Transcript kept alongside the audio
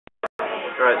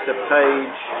Right, so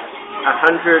page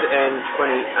 128,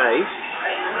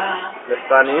 the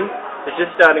Fanim. So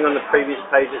just starting on the previous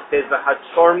page, it says the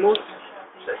Hatormos,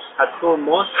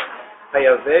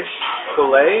 Hayavesh,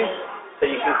 Kulei. So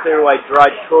you can clear away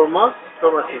dried turmos.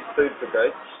 Turmos is food for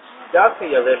goats. Daf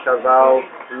Yavesh Aval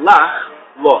Lach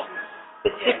Lo.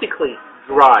 Specifically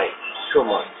dry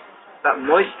turmos. But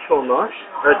moist turmos,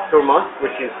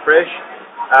 which is fresh,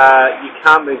 you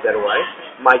can't move that away.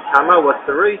 My Tama, what's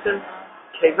the reason?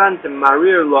 Kevan de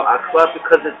Marir Lo Achla,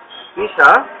 because it's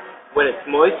bitter when it's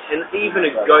moist, and even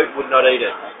a goat would not eat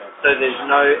it. So has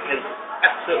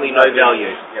absolutely no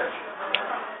value.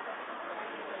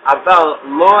 Aval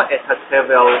Lo et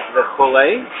hatevel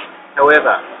v'cholei.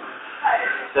 However,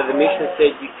 so the Mishnah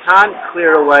said you can't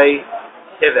clear away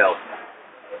tevel.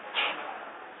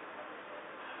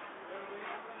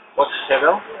 What's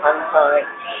tevel?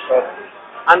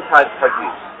 Untied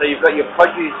produce. So you've got your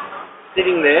produce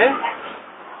sitting there,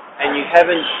 and you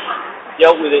haven't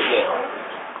dealt with it yet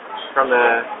from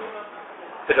a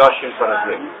Kedoshim point of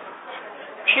view.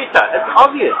 Pshita, it's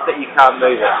obvious that you can't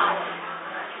move it.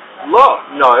 Lo,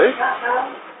 no.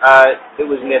 It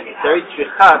was necessary. It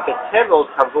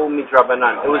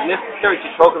was necessary to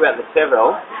talk about the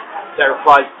tevel that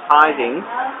requires tithing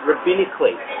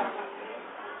rabbinically.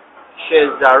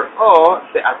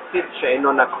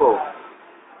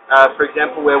 For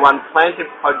example, where one planted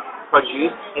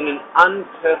produce in an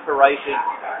unperforated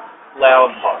flower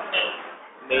pot,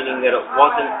 meaning that it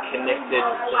wasn't connected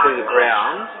to the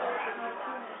ground.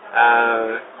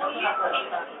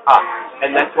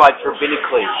 And that's why it's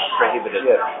rabbinically prohibited.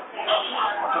 Yeah.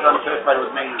 What unperforated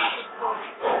would mean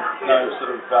no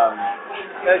sort of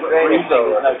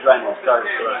no drainage.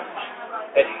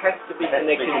 It has to be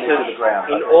connected to the ground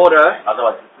in order,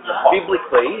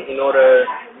 biblically, in order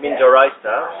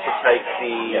mindoraisa to take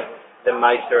the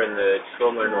meiser and the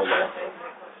truma and all that.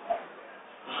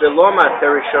 So you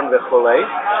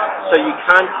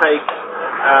can't take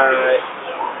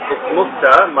it's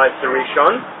mufta, meiser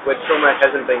rishon, where truma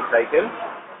hasn't been taken.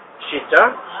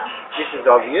 Shita, this is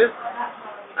obvious.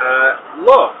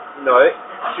 Lo, no.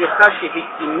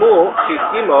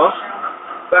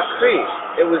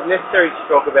 It was necessary to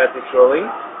talk about this ruling,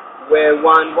 where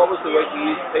one, what was the word you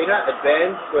used, Peter?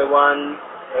 Advanced, where one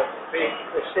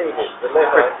preceded, the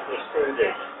Levite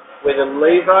preceded. Where the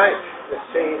Levite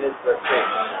preceded the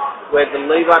priest. Where the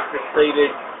Levite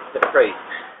preceded the priest.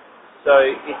 So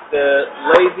if the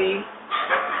Levi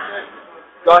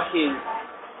got his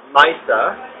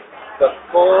Mesa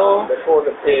before the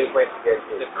priest went to get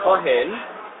his, the Kohen,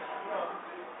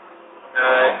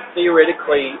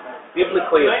 theoretically,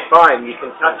 biblically it's fine, you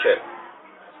can touch it,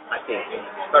 I think.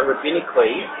 But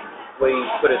rabbinically, we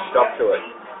put a stop to it.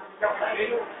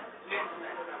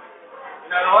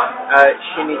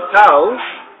 Shinital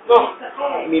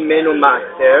mimenu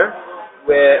ma'aser,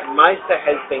 where Meiser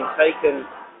has been taken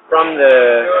from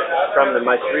the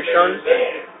Meiser Rishon,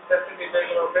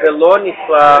 the law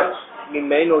nisla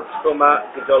mimenu truma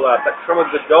gedola, but truma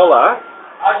gedola,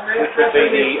 which would be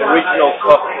the original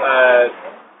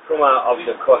truma of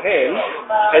the Kohen,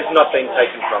 has not been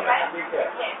taken from it.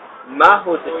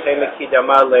 Mahu tetema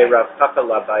kidama le Rav Papa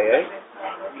Labaye.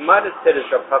 You might have said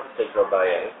as Rav Papa said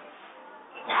Rabaye.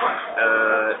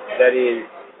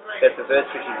 That's the verse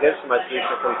which exempts my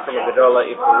solution from Truma Gedola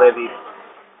if the Levi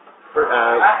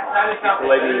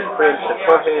preempts the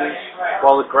Kohen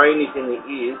while the grain is in the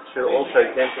ears, should also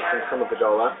exempt it from Truma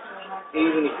Gedola,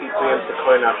 even if he preempts the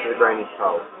Kohen after the grain is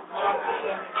told.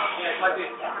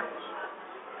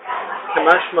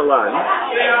 Kamash Malan,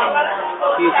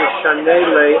 he is a Shanei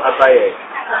Le Abaye.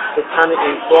 The Tana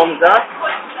informs us,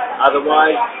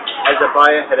 otherwise, as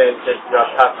Abaye had answered Rav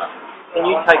Papa. Can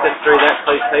you take us through that,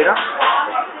 please, Peter?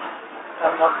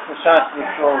 I'm not precisely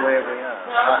sure where we are.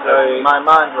 So my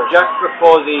mind was just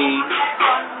before the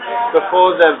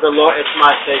law et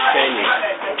Maaseh Sheni.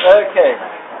 Okay.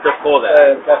 Before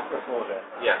that. Just before that.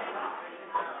 Yeah.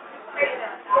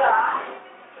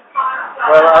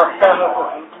 Well, I'll start off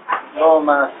with law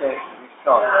Maaseh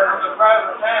Rishon.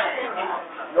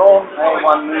 Nor may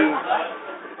one move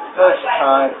first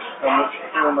time from which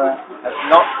truma has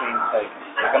not been taken.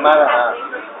 The Gemara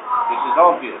answers, this is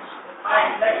obvious.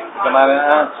 The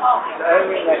Gemara answers, it is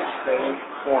only necessary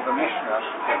for the Mishnah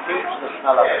to teach the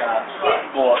halakha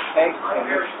for a case in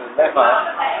which the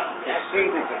Levite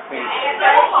preceded the priest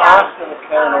after the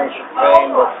kernels of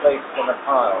grain were placed in a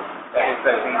pile, that is,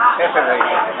 they've been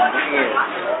separated from the ears.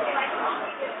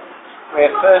 Where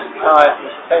first tithe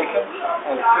was taken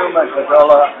and truma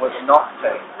gedola was not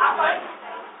taken.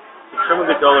 Truma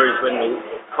Gedola is when the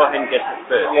Kohen gets it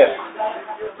first. Yes.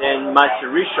 Then Ma'aser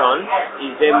Rishon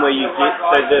is then where you get,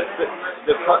 so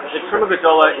the Truma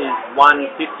Gedola is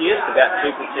 1/50th, about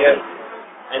 2%. Yes.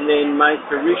 And then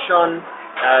Ma'aser Rishon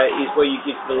is where you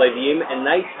give to the Leviim, and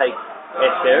they take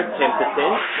Eser,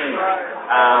 10%.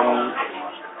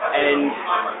 And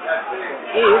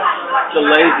if the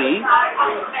Levi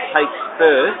takes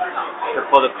first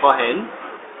before the Kohen,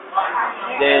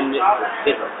 then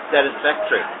it's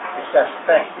satisfactory. It's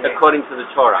satisfactory. According to the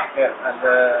Torah. Yeah, and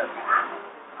the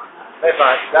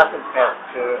Levite doesn't have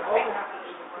to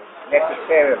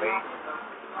necessarily,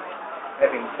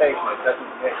 having taken it,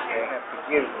 doesn't necessarily have to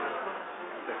give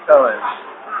the Kohen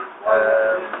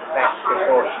that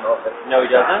proportion of it. No,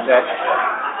 he doesn't? That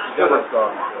should have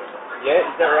gone. Yeah,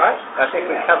 is that right? I think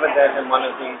we covered that in one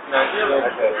of these notes.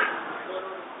 Okay.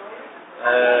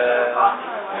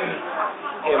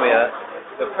 Here we are.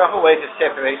 The proper way to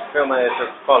separate Truma is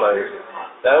as follows.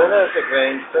 The owner of the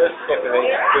grain first separates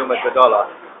Truma Gedola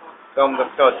from the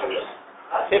produce.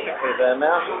 Typically, the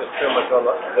amount of the Truma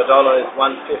Gedola is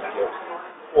 1/50th,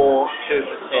 or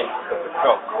 2% of the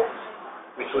crop,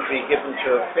 which would be given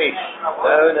to a fish.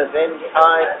 The owner then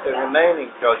ties the remaining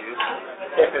produce,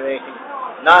 separating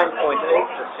 9.8%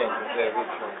 of the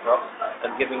original crop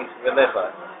and giving it to the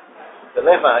Levite. The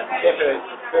Levite separates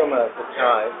the Truma of the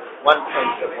tithe,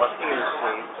 1/10 of what he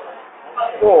received,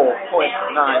 or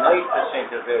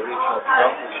 0.98% of the original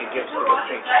crop, which he gives to the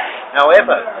fish.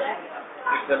 However,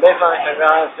 if the Levite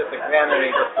arrives at the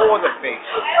granary before the feast,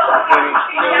 he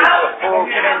receives a full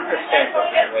 10% of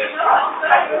the grain,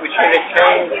 which he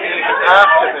retains even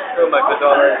after the Truma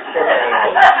Gedola is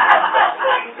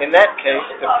separated. In that case,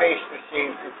 the feast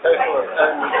receives a total of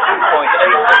only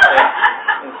 2.8%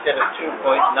 instead of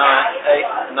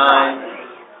 2.989%.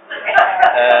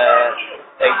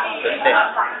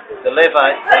 The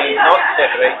Levite need not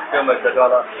separate Truma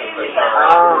Gedola from the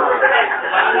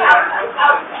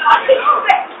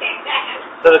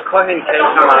So the Kohen can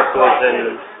come afterwards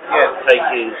and take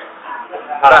his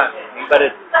part, but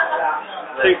it's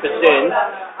 2%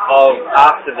 of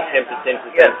after the 10%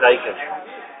 has been taken.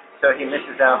 So he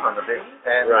misses out on a bit,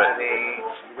 and right.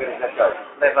 Where does that go?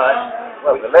 Levite.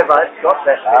 Well, the Levite got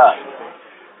that part.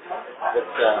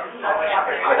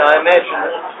 But I imagine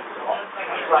that,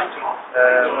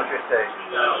 what do you say?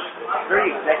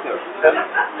 Very exactly.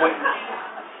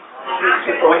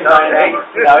 2.98.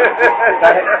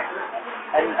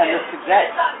 And it's exact.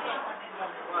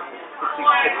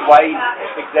 It's weighed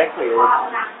exactly.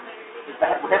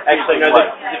 Actually, no, the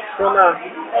Truma,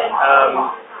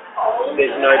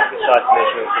 there's no precise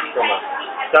measurement for Truma.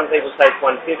 Some people say it's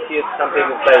 1/50th, some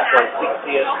people say it's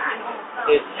 1/60th.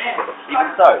 It's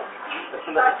even so. It's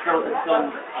still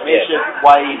measured,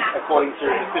 weighed according to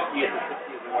the 50th and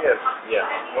 60th. Yes. Yeah.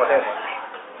 Whatever.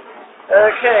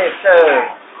 Okay, so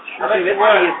that's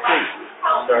GST.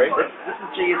 Sorry? This is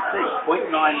GST,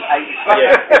 0.98.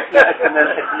 Yeah.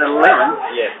 It's an 11.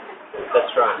 Yes, that's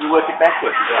right. You work it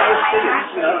backwards. GST is,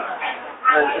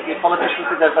 the politicians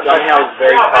think they've got somehow it's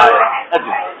very tight. They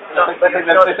think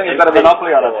they've got a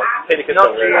monopoly on it. It's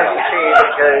not GST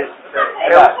that goes to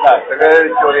health, the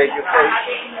roads or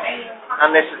education,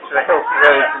 unless it's for health,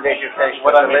 roads and education.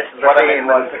 What I mean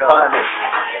was the kind of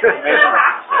measurement.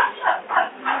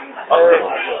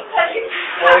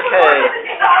 Okay,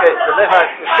 the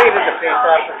Levite proceeded the feast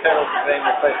after kernels of grain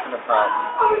were placed in the pile,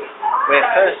 where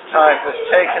first tithe was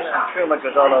taken and Truma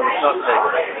Gedola was not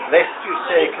taken. Lest you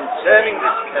say concerning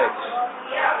this case,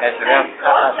 as Rav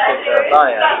Papa said to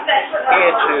Abaya,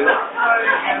 here too,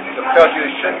 the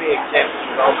produce should be exempt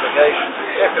from obligation to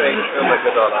separate Truma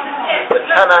Gedola. The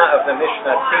Tana of the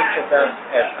Mishnah teaches us,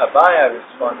 as Abaya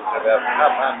responded to Rav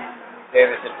Papa, there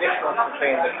is a difference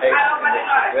between the case in which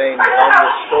the grain was on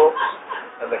the stalks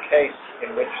and the case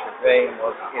in which the grain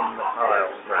was in the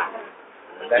pile. Right.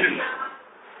 And that's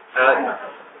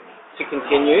to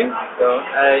continue,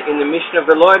 in the Mishnah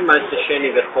Veloid Ma'aser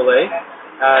Sheni V'Chulei,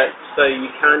 so you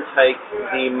can't take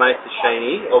the Ma'aser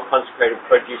Sheni or consecrated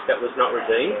produce that was not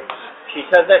redeemed. She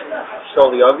said that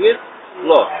surely obvious.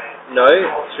 Look, no,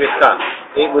 Tzrika.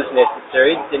 It was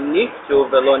necessary. The Niftu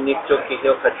Velo Niftu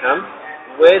Kihilchatam,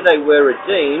 where they were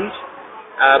redeemed,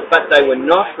 but they were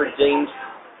not redeemed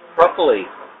properly.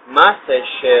 Ma'aser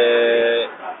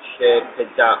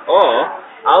Shepeda'o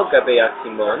Al Gabe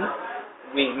Asimon.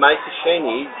 With Ma'aser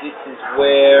Sheni, this is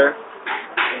where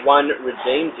one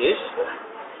redeemed it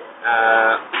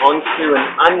onto an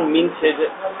unminted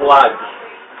slug.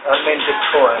 unminted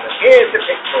coin. Here's the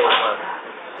picture one.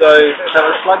 So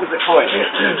a slug is a coin.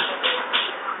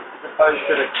 As opposed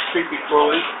to the creepy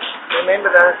crawlies.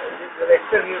 Remember that they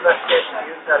still use that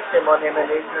synonym in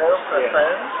Israel for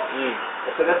phone?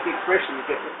 So that's the expression you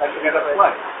get a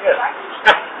flag. Yes.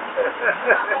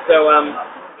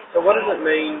 So what does it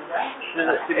mean?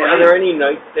 Are there any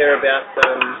notes there about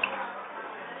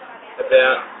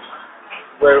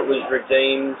where it was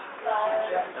redeemed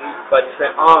by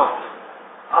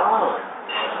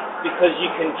because you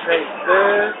can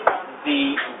transfer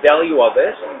the value of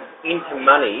it into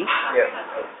money,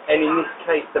 and in this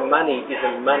case the money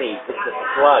isn't money, it's a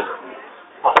slug.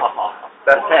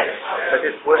 That's tax. But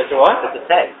it's worth It's a what? It's a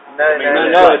tag.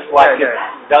 No, it's like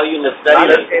valueless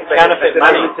counterfeit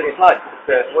money.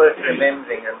 It's worth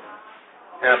remembering, and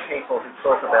our people who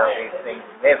talk about these things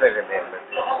never remember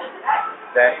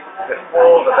that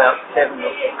before about 700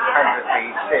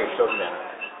 BC,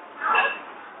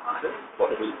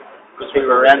 because we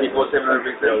were around before 700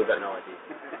 BC. No, we've got no idea.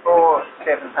 before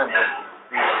 700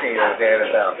 BC or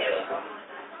thereabouts,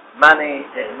 money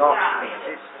did not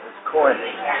exist as coinage.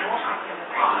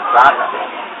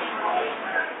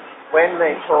 When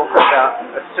they talk about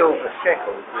a silver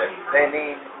shekel, they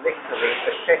mean literally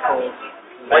a shekel's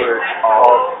weight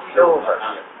of silver.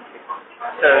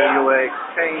 So you were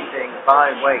exchanging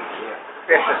by weight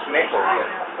precious metal,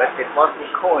 but it wasn't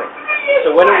coin.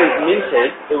 So when it was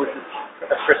minted, it was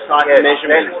a precise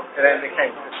measurement. Then it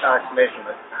became precise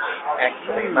measurement,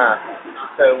 actually marked.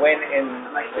 So when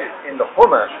in the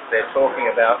Hummer they're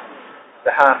talking about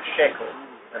the half shekel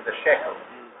and the shekel,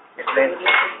 it meant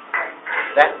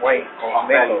that weight of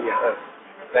metal, of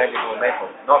valuable metal,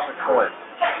 not a coin.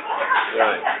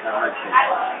 Right.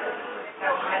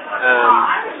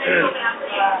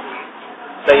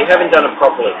 So you haven't done it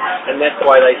properly, and that's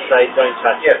why they say don't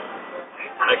touch it.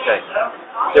 Okay.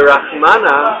 The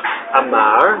Rahmana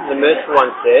Amar, the merciful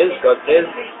one says, God says,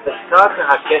 "V'sarta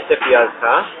hakesef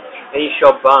yadcha," and you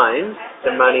shall bind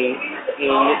the money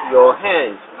in your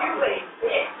hand.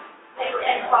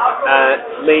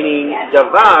 Meaning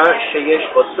davar sheyesh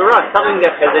bo tzura, something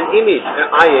that has an image,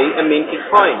 i.e. a minted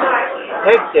coin.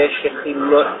 Hekdesh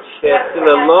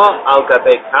shechilelo al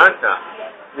gabe karka,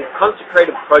 with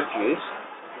consecrated produce,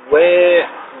 where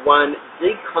one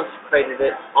deconsecrated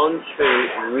it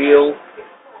onto real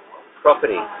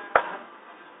property.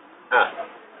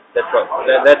 That's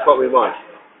what we want.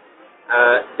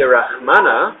 The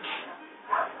Rahmana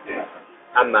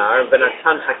Amar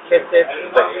v'natan hakesef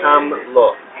v'kam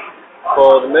lo.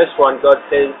 For the merciful one, God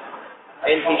says,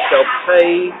 and he shall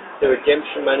pay the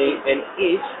redemption money, and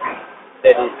it,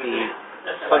 that is the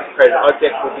consecrated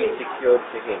object, will be secured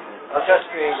to him. I'll just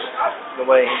read the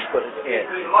way he put it here.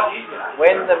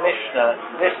 When the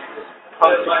Mishnah lists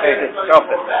consecrated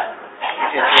property,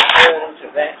 it is referring to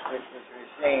that which was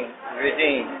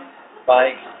redeemed by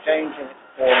exchanging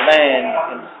for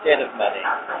land instead of money.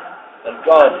 And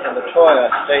God in the Torah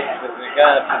states with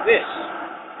regard to this,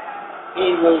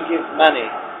 He will give money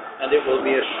and it will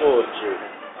be assured to you.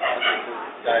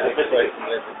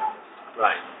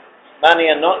 Right. Money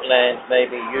and not land may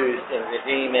be used in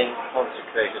redeeming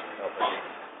consecrated property.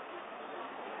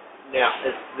 Now,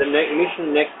 the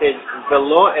mission next says,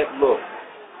 Velo et look.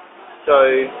 So,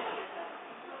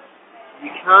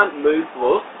 you can't move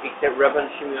look, except Rabban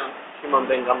Shimon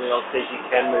ben Gamliel says you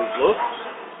can move look.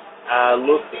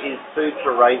 Look is food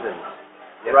for ravens.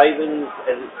 Yep. Ravens,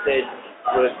 as it said,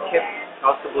 were kept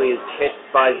possibly as pets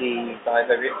by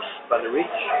the rich, by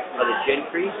the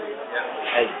gentry,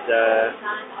 as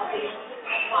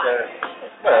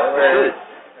food.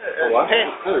 What?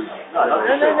 Food. No,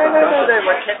 they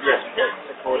were kept as pets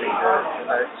according to the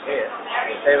notes here.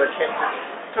 They were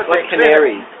kept like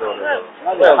canaries, sort of.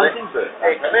 Well, they're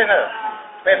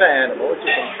clever animals.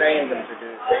 You can train them to do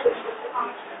things.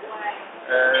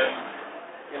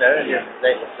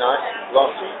 They look nice and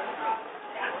glossy.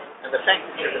 And the fact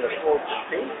that you can afford to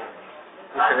feed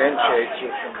differentiates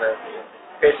you from the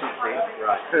peasantry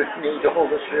who need all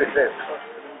the food they've got.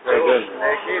 Very good.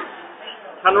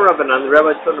 Tanu Rabbanan, the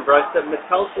rabbis taught in the Brisa,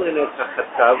 Metaltalin et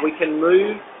hachatav, we can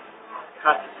move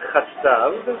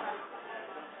chatav.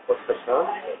 What's chatav?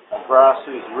 Grass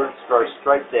whose roots grow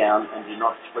straight down and do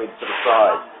not spread to the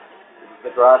sides. It is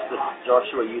the grass that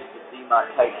Joshua used to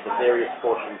demarcate the various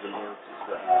portions in Eretz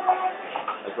Israel.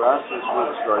 The grass whose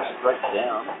roots grow straight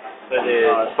down. So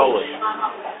they're solid.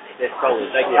 They're solid.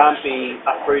 They can't be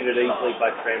uprooted easily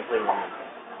by trampling on them.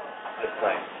 That's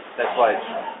right. That's why it's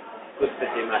good for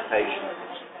demarcation.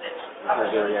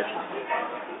 No variation.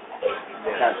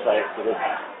 You can't say it's good.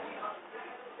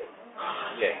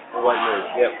 Yeah, it won't move.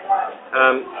 Yep.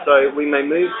 So we may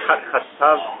move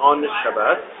chatav on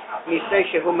Shabbat. If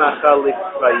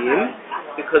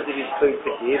because it is food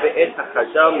for deer, and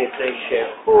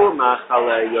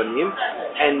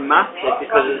matzah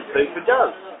because it is food for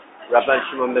doves. Rabban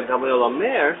Shimon ben Gamliel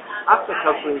Omer, after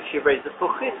covering shivrei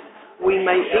zefuchit, we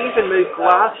may even move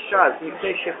glass shards because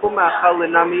it's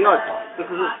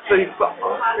food for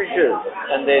ostriches.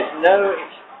 And there's no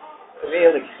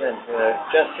real extent,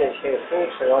 just says here, food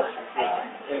for ostriches.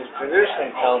 In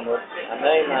Jerusalem Talmud, a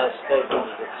Meimah's statement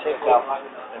is a tick-up,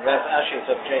 and Rav Ashi's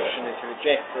objection is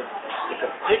rejected. If a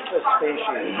particular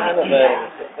species is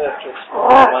unavailable to purchase,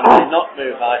 one may not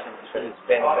move items for its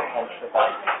benefit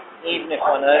contraband, even if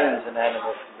one owns an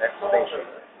animal from that species.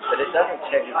 But it doesn't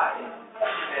tell you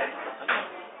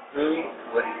who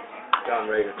would Go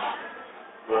and read it.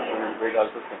 Read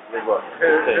what?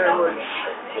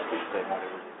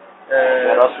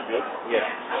 That ostrich? Yes.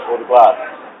 Or the glass.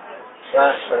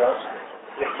 Glass for us.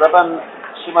 If Rabban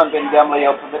Shimon ben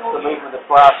Gamliel permits the movement of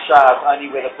glass shards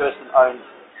only where the person owns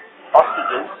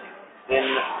ostriches, then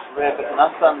Rav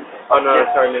Nathan... Oh no,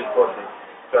 sorry, important.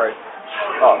 Sorry.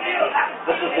 Oh,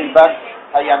 this is the Bas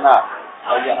Hayana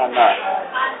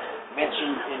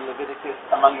mentioned in Leviticus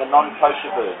among the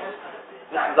non-kosher birds.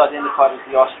 This is identified as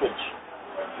the ostrich.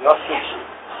 The ostrich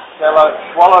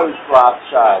swallows glass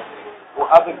shards or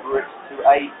other grits to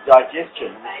aid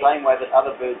digestion in the same way that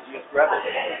other birds use gravel.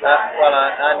 Well,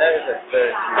 I know that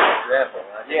birds use gravel.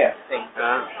 I didn't think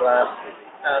that glass would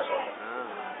be part of it.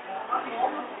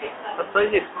 I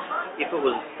suppose if it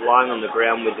was lying on the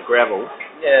ground with the gravel...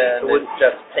 Yeah, and then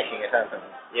just picking it up and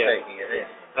taking it in.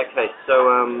 Okay, so,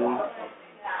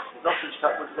 Is ostrich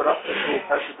cut what's got up to be a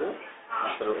kosher bird?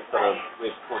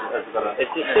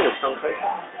 It's just said it's non-kosher.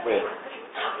 Where?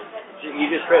 You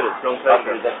just read it, it's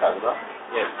non-kosher. Is that covered up?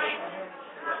 Yes.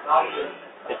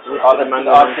 It's listed among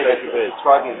the non-kosher birds.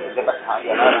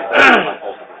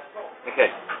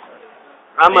 Okay.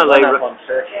 One up on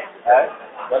Turkey.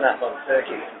 One up on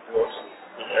Turkey brought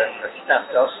a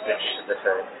stuffed ostrich to the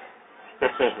table.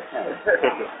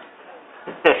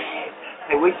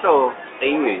 Hey, we saw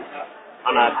emus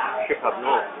on our trip up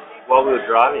north while we were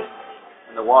driving.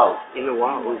 In the wild? In the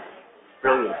wild. It was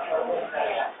brilliant.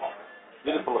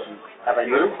 Beautiful. Are they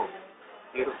beautiful?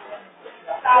 Beautiful.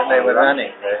 When they were running,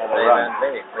 they ran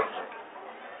very quickly.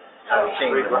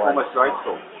 Almost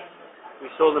graceful. We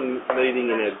saw them moving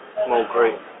in a small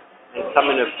group, and some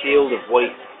in a field of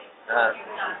wheat.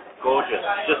 Gorgeous.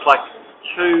 Just like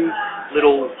two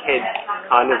little heads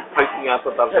kind of poking up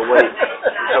above the wheat.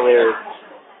 Hilarious.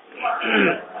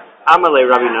 Amale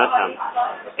Rabbi Natan.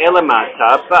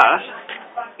 Elamata, but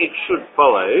it should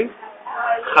follow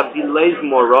Chavilez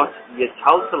Morot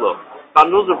Yetaltalo.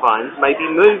 Bundles of vines may be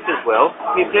moved as well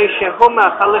because it's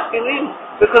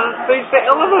food for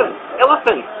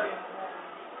elephants.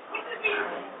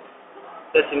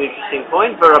 That's an interesting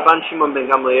point. For Rabban Shimon ben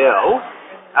Gamliel,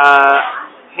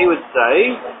 he would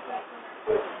say,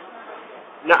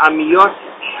 Na'amiyot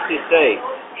Shchisei,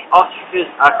 ostriches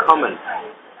are common.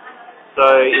 So,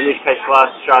 in which case, glass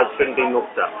shards shouldn't be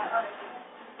milked up.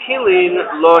 Pilin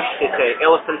lo Shchisei,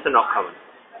 elephants are not common.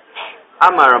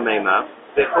 Amar Amema,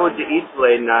 Bechod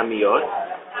Itle Na'amiyot,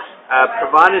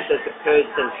 provided that the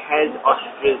person has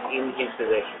ostriches in his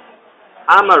possession.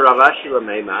 Amar Ravashi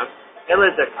Lamema, but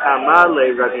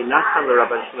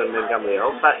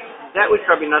that which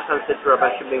Rabbi Natan said to Rabbi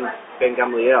Shimon ben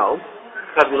Gamliel,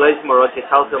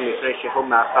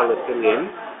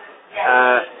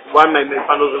 one may move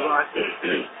bundles of vines,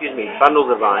 bundles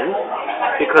of vines,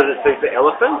 because it's food for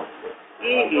elephants.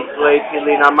 If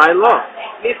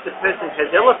the person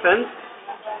has elephants,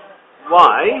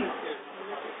 why?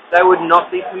 They would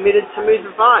not be permitted to move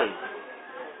the vines.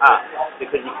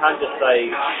 Because you can't just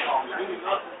say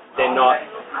they're not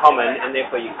common and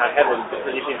therefore you can't have them,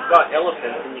 because if you've got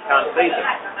elephants then you can't feed them.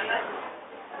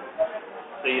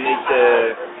 So you need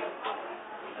to...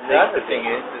 The other thing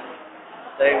is that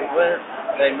they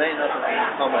may not have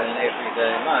been common in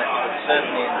everyday life, but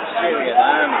certainly in the Syrian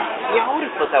army. Yeah, I would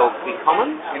have thought they would be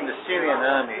common. In the Syrian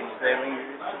armies they were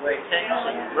used to wear tanks.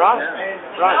 Right.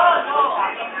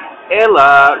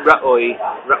 Ela ra'oi.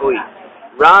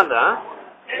 Rather,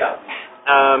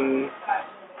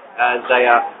 they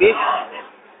are fit,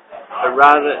 but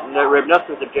rather, Reb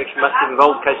Nassan's objection must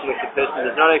involve a case in which the person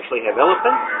does not actually have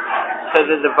elephants, so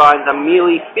that the vines are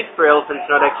merely fit for elephants,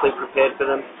 not actually prepared for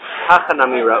them.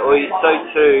 Hachanami ra'oi, so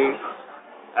too,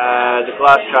 the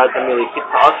glass shards are merely fit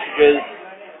for ostriches,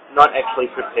 not actually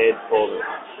prepared for them.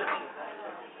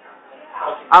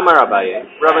 Amar Abaye,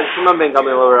 Rabbi Shimon ben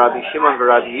Gamliel, Rabbi Shimon,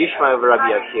 Rabbi Yishmael, Rabbi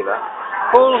Akiva,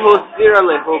 Kol hosvira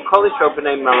lehu kol Yisrael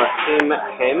b'nei malachim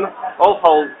hem, all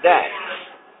hold that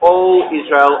all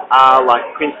Israel are like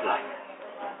princes.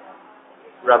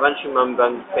 Rabban Shimon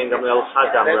ben Gamliel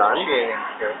Hadamran. That's cheering.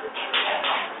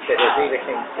 That the Zila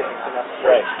King sitting to that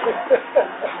straight.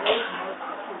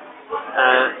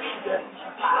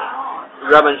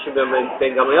 Rabban Shimon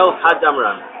ben Gamliel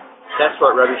Hadamran. That's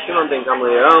what Rabbi Shimon ben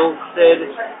Gamliel said.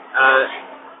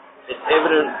 It's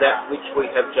evident that which we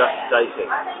have just stated.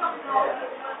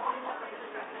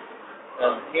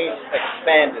 And he's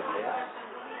expanded this.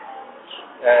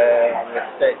 It's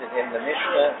stated in the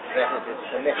Mishnah that it is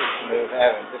permitted to move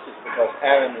Aaron. This is because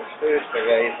Aaron is food for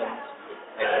ravens,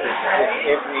 and it is as if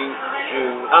every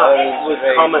Jew owns it was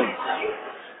ravens. common.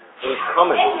 It was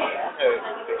common.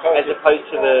 As opposed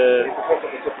to the... Because it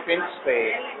was a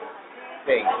princely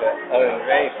thing to own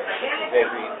ravens,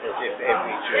 as if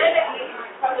every Jew.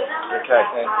 Okay.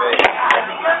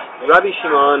 Rabbi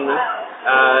Shimon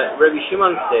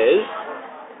says,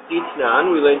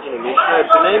 Ditnan, we learned in the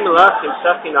Mishnah, B'nai Melachim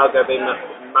Sachin al Gabe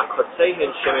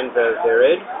Makotzeihen Shemen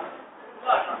Vered.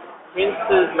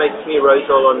 Princes make smear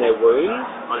oil on their wounds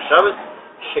on Shabbos.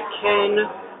 Sheken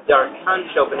Darkan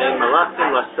Shel B'nai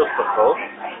Melachim Lasuchacho,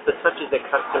 so such is their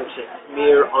custom to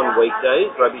smear on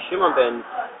weekdays. Rabbi Shimon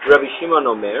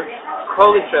Omer,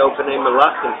 Kol Israel B'nai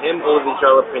Melachim Hem, all of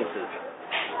Israel are princes.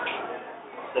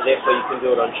 So therefore you can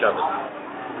do it on Shabbos.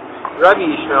 Rabbi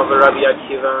Yishmael Rabbi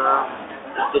Akiva,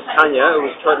 the Tanya, it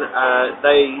was taught,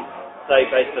 they say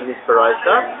based on this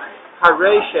Baraisa,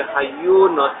 Harei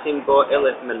shehayu nosim bo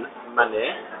 1,000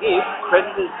 maneh, if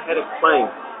creditors had a claim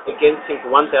against him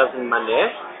for 1,000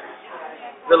 maneh,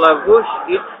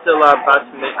 v'lavush itzela bat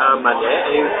me'a maneh,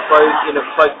 and he was clothed in a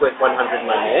cloak worth 100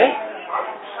 maneh,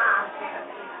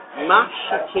 ma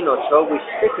shitinoto, we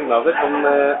strip him of it,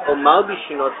 or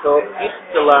malbishinoto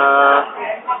itzela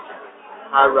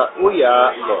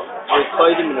hara'uya lo. We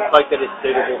clothe him in a cloak that is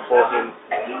suitable for him,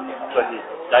 for his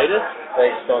status,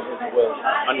 based on his will.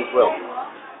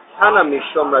 Tana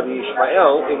Mishom Rabbi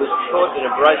Yishmael, it was taught in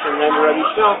a Baraisa in the name of Rabbi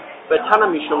Yishmael, but Tana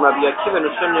Mishom Rabbi Akiva, and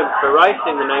it's in a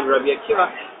Baraisa in the name of Rabbi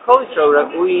Akiva, Kol Yisrael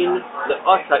Ra'uin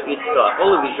Le'ota Itzla,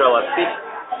 all of Israel are fit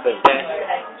for that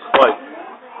cloak.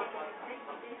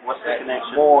 What's the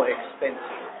connection? More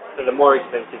expensive. For the more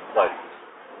expensive cloak.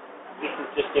 This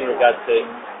is just in regard to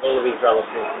all of Israel are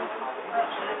fit.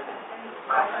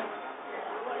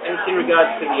 And it's in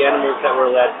regards to the animals that were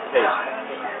allowed to keep,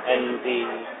 and the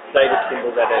status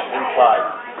symbol that is implied.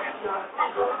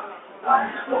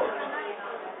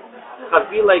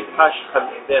 Chavile kash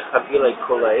chavile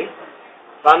kole,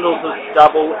 bundles of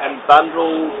stubble and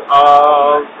bundles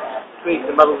of twigs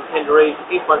and bundles of tenderines.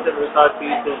 If one set them aside for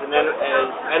use as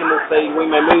animal feed, we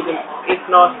may move them. If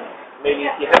not, maybe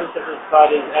if you haven't set them aside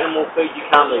as animal food, you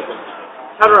can't move them.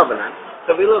 Tarabanan,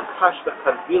 chavile kash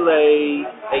chavile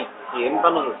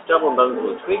bundles of stubble and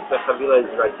bundles of twigs, chavile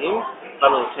zradim,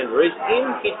 bundles of tenderines.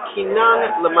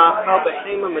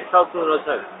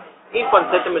 If one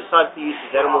set them aside for use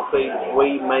as animal feed,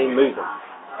 we may move them.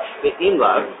 The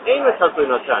imlav,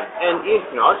 and if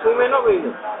not, we may not move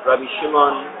them.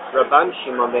 Rabban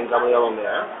Shimon ben Gamliel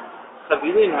Omer,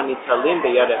 chavilin hanitalim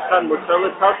beyad echad mutar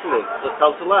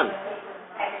letaltalan.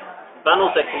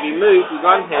 Bundles that can be moved with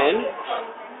one hand,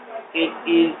 it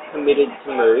is permitted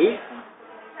to move.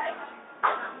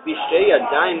 Bishtei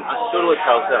yadayim asur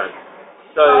letaltalan.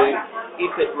 So,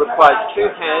 if it requires two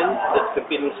hands, it's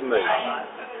forbidden to move.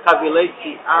 Chavilei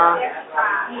si'ah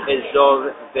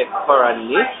ezov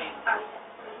ve'koranis.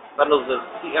 Bundles of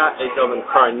si'ah, ezov, and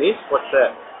koranis. What's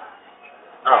that?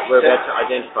 We're about to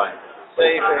identify.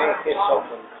 Savory, hyssop,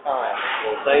 and thyme.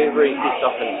 Savory,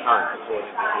 hyssop, and thyme.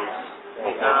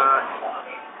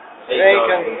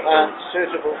 Fragrant plants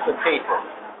suitable for people.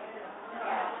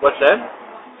 What's that?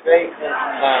 Fragrant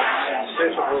plants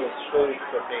suitable as food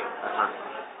for people.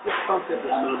 This concept of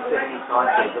sort of setting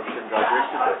aside things that we can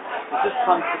digest a bit, is this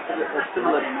concept a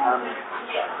similar to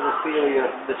the theory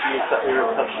that you area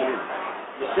of substitution?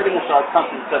 You're setting aside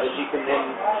something so that you can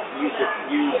then use it,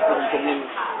 you can then...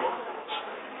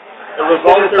 It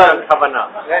revolves around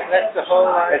kavanah. That's the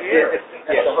whole idea.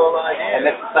 That's the whole idea. And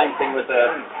that's the same thing with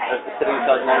the setting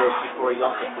aside an area before a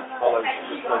Yom Tov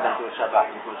which goes into a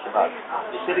Shabbat,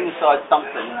 You're setting aside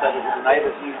something so that it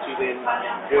enables you to then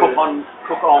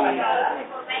cook on.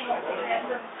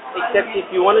 Except if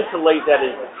you wanted to leave that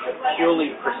as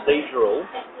purely procedural,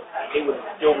 it would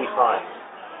still be fine,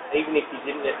 even if you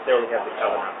didn't necessarily have the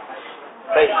kavanah.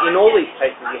 But in all these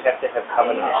cases, you have to have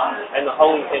kavanah, and the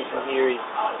whole intention here is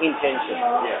intention.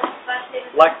 Yeah.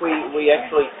 Like we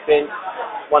actually spent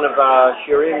one of our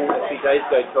shurim a few days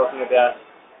ago talking about.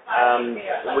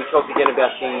 We talked again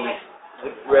about the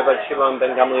Rabbi Shimon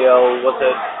ben Gamliel,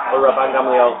 or Rabban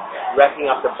Gamliel, wrapping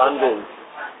up the bundles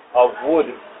of wood.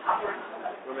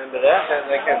 Remember that? So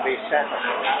they can be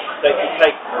sacrificed. So if you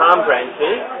take palm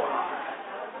branches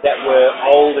that were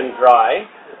old and dry,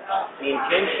 the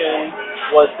intention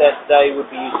was that they would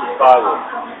be used as firewood.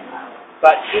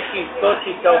 But if you thought to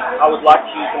yourself, I would like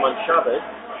to use them on Shabbos,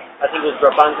 I think it was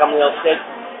Rabban Gamliel said,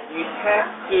 you have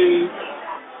to,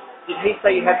 did he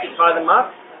say you have to tie them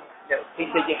up? Yes. He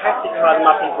said you have to tie them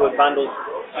up into a bundle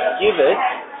to give it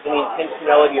in the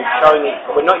intentionality of showing it,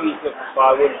 we're not using it for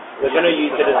firewood, we're going to use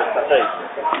it as a seed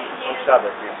on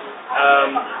Shabbos.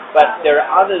 But there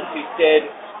are others who said,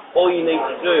 all you need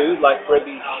to do, like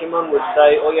Rabbi Shimon would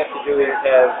say, all you have to do is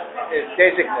have... It's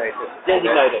designated.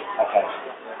 Designated. Okay.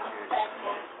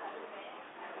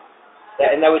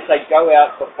 And they would say, go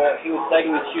out before, he would say to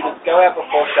his students, go out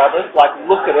before Shabbos, like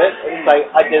look at it and say,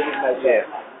 I designate it.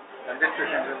 And this was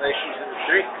in relation to the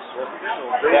bricks, wasn't it?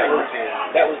 Or building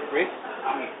materials. That was bricks.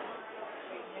 I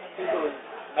think it was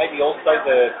maybe also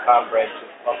the palm branches,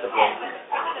 possibly.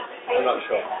 I'm not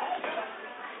sure.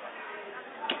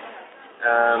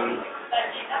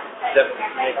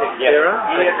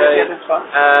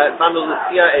 Bundle the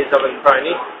Sia is of a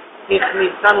crony. If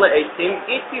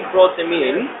you brought them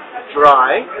in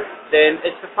dry, then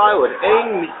it's for firewood. You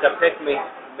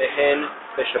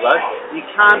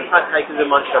can't partake of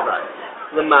them on Shabbat.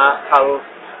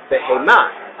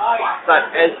 But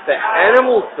as for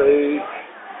animal food,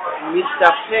 you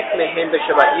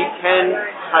can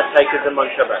partake of them on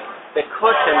Shabbat.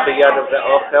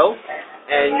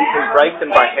 And you can break them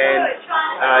by hand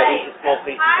into small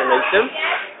pieces and eat them.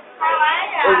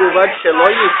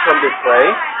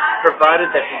 Provided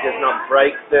that he does not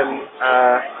break them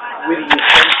with a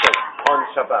utensil on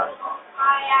Shabbat.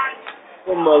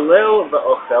 And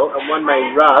one may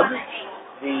rub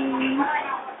the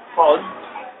pods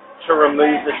to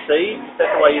remove the seeds.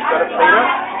 That's the way you've got it, Peter?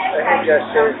 He just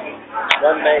says,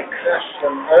 one may crush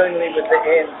them only with the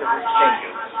ends of his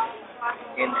fingers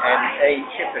in an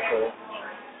atypical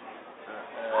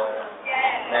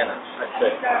manner. That's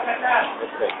it.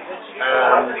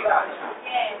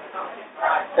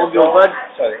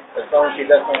 As long as he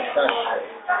does not crush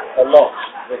a lot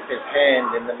with his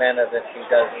hand in the manner that he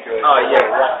does during right.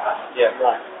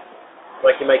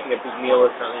 Like you're making a big meal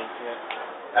or something.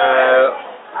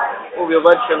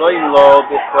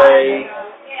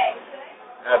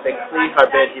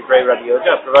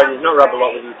 Provided he's not rub a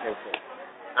lot with utensils.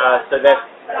 So that's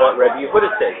what Rabbi Yehuda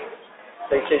says.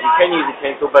 So he says you can use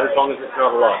utensil, but as long as it's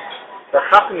not a lot. He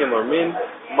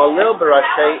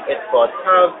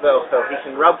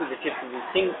can rub with the tips of his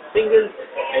fingers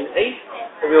and eat.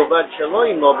 Provided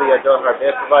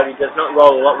he does not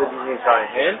roll a lot with his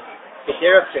entire hand. In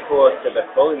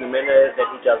the manner that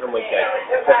he does on weekdays.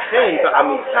 And the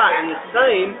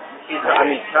same is the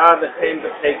Amitah,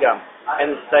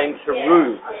 and the same to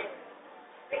Ru.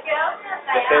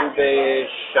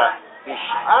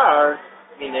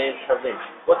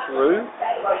 What's Ru?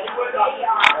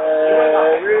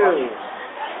 Ru.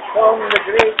 From the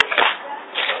Greek,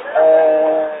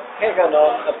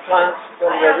 heganon, a plant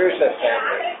from the Rusa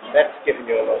family. That's giving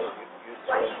you a lot of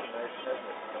useful information.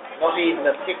 Not even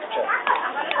a picture.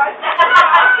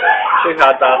 Too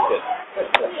hard basket.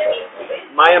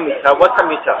 My Amitah, what's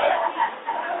Amitah?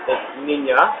 It's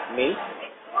Ninya, me,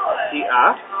 Sia,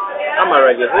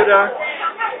 Amara Yehuda,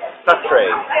 Satre.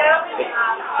 It's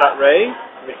Satre,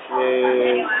 which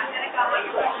is...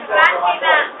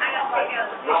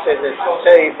 He says it's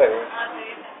savory.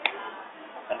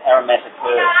 An aromatic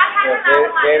herb.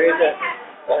 There is a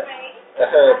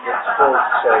herb that's called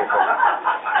savory.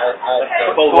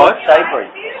 Called what? Savory.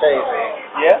 Savory.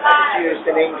 Yeah. It's used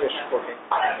in English cooking,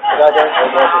 but I don't know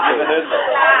what it is.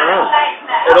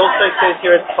 It also says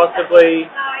here it's possibly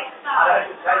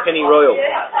pennyroyal.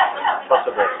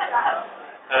 Possibly.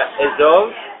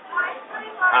 Ezov,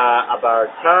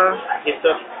 Abarta,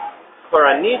 Hisop,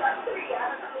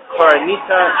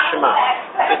 Koranita Shema.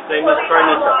 Its name is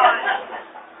Koranita.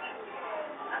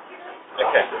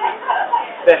 Okay.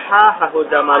 But this,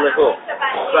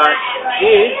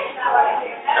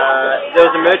 there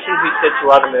was a merchant who said to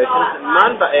other merchants,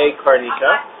 Man ba'e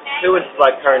Koranita, who would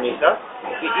buy Koranita,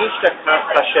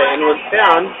 and it was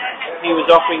found he was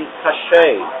offering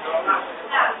kashay.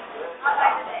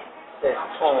 There's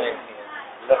time here.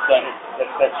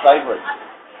 That's slavery.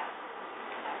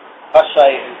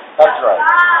 Kashay is Tadro.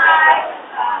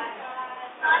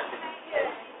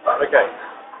 Okay.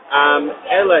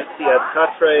 Ela sia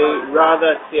tatre,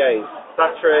 rather sia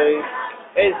tatre,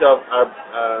 ezov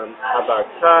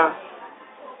abarta,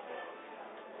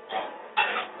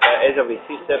 ezov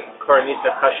isisep,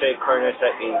 koranita kashay, koranita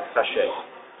is kashay.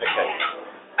 Okay.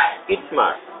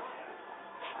 Itmar.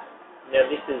 Now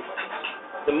this is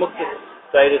the Muktas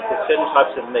stated for certain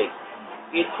types of meat.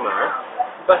 Itmar,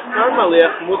 Basar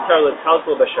Maliach Mutar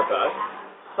Letaltel B'Shabbat,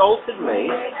 salted meat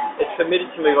is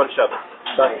permitted to move on Shabbos.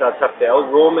 Basar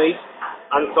Tafel, raw meat,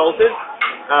 unsalted.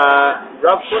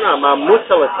 Rav Huna Ma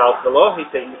Mutar Letaltelo, he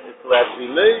says it's allowed to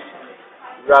be moved.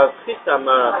 Rav Chisda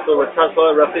Ma Asur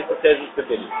Letaltelo, Rav Chisda says it's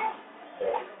forbidden.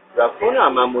 Rav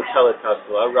Huna Ma Mutar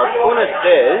Letaltelo, Rav Huna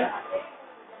says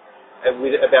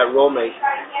about raw meat,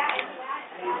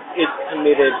 it's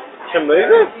permitted to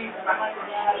move it?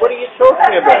 What are you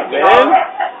talking about, man?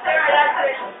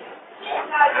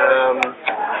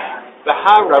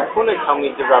 Bahar Rav Huna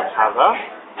Talmid de Rav Hava.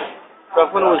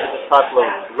 Rav Huna was a disciple of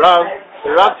Rav.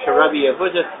 The Rav Sharabi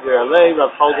Yehuda Tzviralei,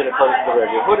 Rav holds in accordance to the Rav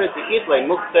Yehuda, the Idlei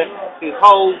Mukta, who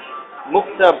holds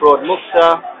Mukta, broad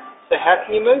Mukta. So how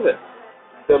can you move it?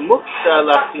 The Mukta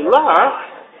Lachila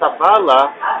Sabala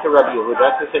to Rabbi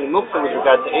Yehuda, because any Mukta with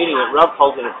regard to eating it, Rav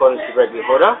holds in accordance to Rabbi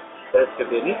Yehuda, that it's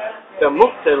forbidden. The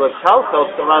Mukta L'Taltal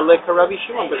Sabala to Rabbi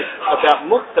Shimon, but about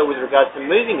Mukta with regard to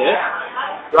moving it,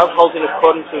 Rav holds in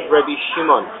accordance with Rabbi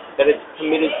Shimon, that it's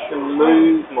permitted to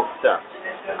move Mukta.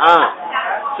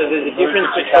 So there's a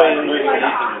difference between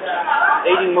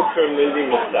eating Mukta and moving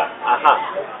Mukta.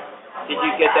 Did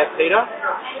you get that, Peter?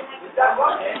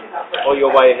 Or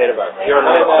you're way ahead of us? You're on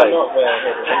the next page. I'm not way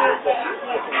ahead of us.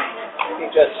 He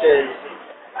just says,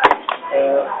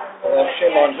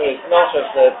 Shimon, who is not of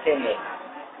the opinion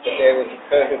that there is a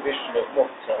prohibition of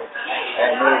mukta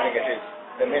and moving it is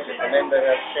permitted. Remember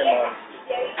that Shimon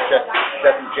just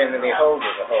doesn't generally hold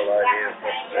with the whole idea of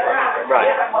mukta.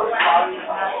 Right.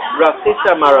 Rav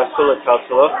Chisda Marasula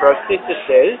Talsala, Rav Chisda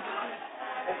says,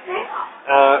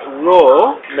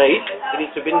 raw meat, it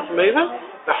is forbidden to move it.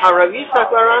 The Harav Yitzchak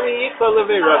Barami Yikla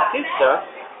Levi Rav Chisda,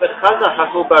 but Chaza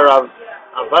Hahu Barav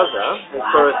Avaza,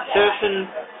 for a certain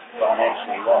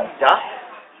duck.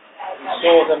 He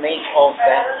saw the meat of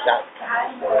that duck.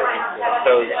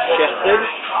 So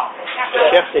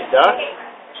shechted duck,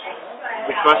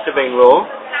 which must have been raw.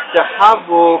 The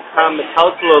Havu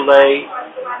Kametaltulole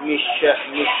Mishimsha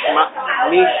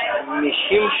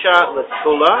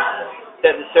Latula,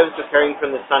 that the servants were carrying from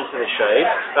the sun to the shade.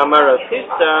 Amar Rav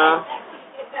Chisda.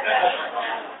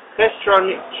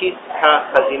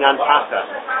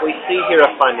 We see here a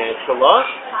financial loss,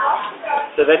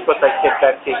 so that's what they said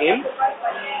back to him.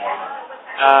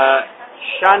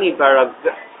 Shani bar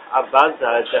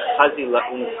Abaza the Chazila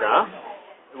Unsa,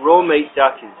 raw meat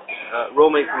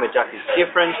from a duck is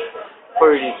different,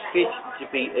 for it is fit to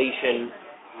be eaten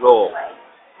raw.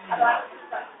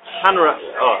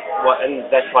 And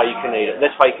that's why you can eat it.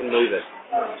 That's why you can move it.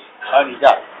 Only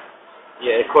duck.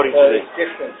 Yeah, according to this. It's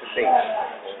different to beef.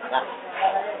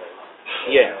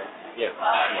 Yeah.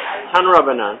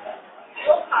 Tanrabanan,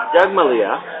 Dag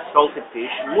Malia, salted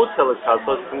fish, Mutar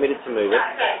L'Taltel is permitted to move it.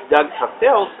 Dag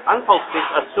Tafels, unsalted fish,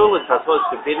 Asur L'Taltel is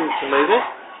forbidden to move it.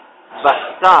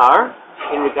 Basar,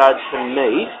 in regards to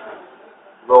meat,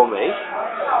 raw meat.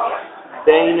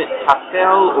 Then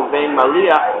Tafel Uvein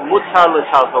Malia, Mutar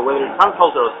L'Taltel, whether it's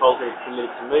unsalted or salted, is permitted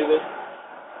to move it.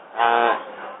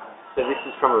 So this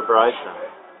is from a Baraita.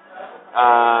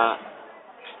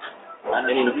 And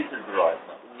then this is the right.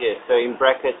 Yeah, so in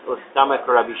brackets, Ustamak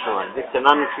or Rabbi Shimon. This is an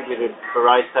unattributed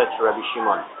Baraita to Rabbi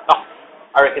Shimon.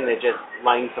 I reckon they're just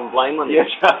laying some blame on you.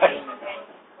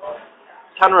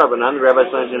 Tan Rabbanan, the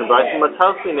rabbis learned in a Baraita,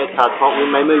 Matalsi Netatmot,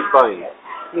 we may move bones.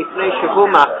 Mifnei Shehu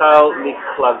Machal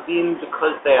Liklavim,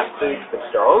 because they are food for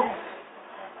dogs.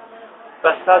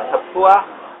 Basar Tapua,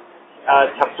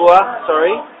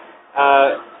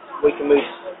 we can move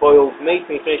spoiled meat.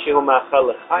 It's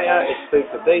food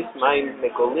for beasts. Maim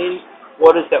megolin,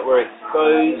 waters that were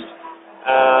exposed.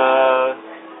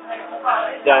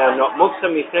 They are not mukta.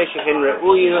 Mifnei shehen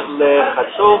re'uyin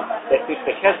lechatzol. They're fit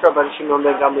for kesra. Rabban Shimon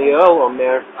ben Gamliel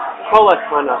omer kol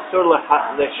atman asur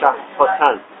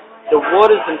leshachpotan. The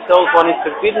waters themselves, one is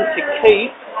forbidden to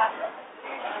keep.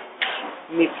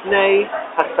 Mifnei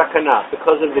hasakana,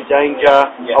 because of the danger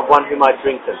of one who might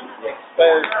drink them.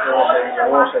 Exposed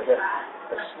water, the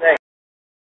snake.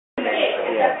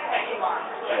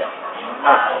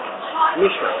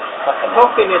 Mishnah.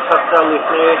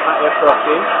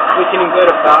 We can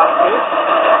invert a basket.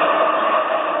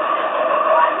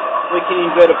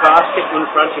 In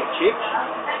front of chicks.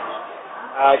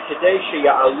 Today so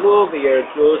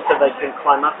they can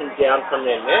climb up and down from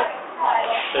their net.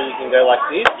 So you can go like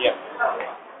this. Yep.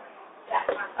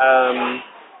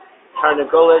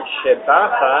 Tarnagolet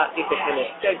shebacha, if it can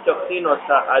escape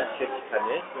dochinota ad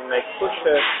shekikanes, we may push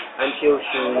her until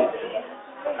she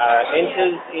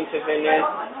enters into her nest.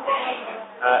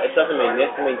 It doesn't mean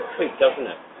nest, it means poop, doesn't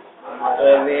it?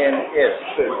 Yes,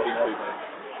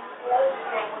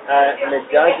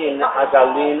 Medagin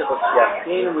agalin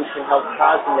usyachin, we can help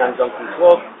cars and young donkeys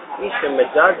walk. Isha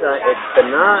medaga et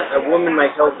bana, a woman may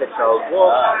help a child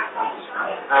walk.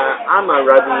 Ama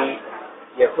Rabbi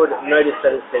Yehuda, notice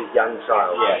that it says young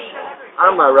child.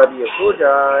 Ama Rabbi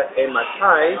Yehuda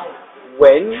ematai,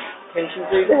 when can she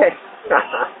do that?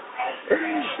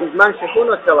 When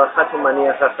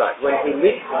he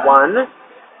lifts one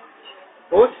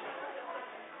foot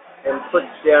and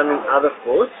puts down the other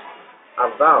foot,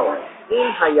 aval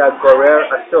in haya gorer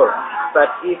asur. But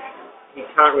if he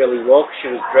can't really walk, she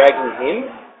was dragging him,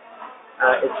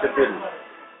 it's forbidden.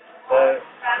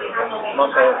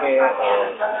 Motto here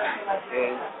is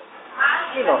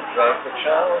do not drag the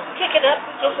child. Pick it up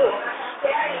and give it.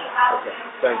 Okay,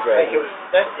 don't drag it.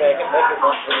 Don't drag it, make it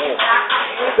want to walk.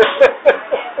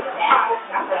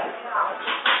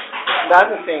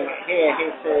 Another thing here,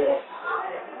 he says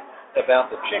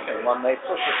about the chicken, when they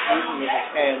push it even with his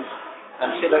hands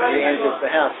until it re-enters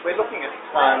the house. We're looking at a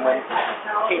time when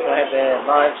people have their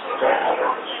livestock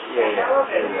in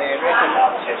their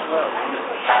residence as well,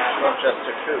 not just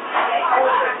a coop.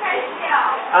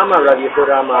 Amar Rav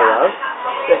Yehuda Amar Rav,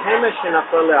 Shehema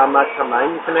shenafal le'amat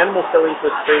hamayim, if an animal fell into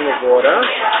a stream of water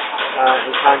and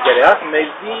can't get out,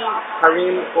 maybe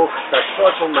harim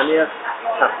uchtatot u'maniach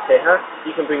tachteha,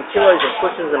 you can bring pillows and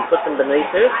cushions and put them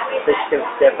beneath her so she can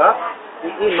step up.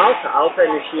 The imalta alta,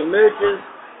 and if she emerges,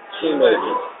 she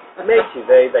emerges.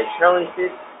 They challenged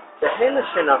it. Shehema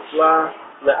shenafla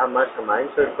le'amat hamayim,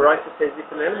 so Baraita says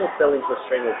if an animal fell into a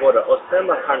stream of water, osel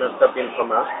la'charnasa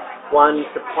bimchama, one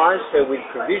supplies her with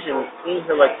provisions in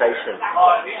her location.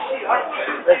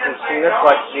 That's interesting. That's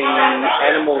like the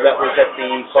animal that was at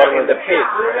the bottom of the pit.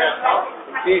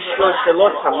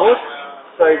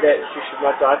 So that she should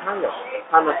not die of hunger.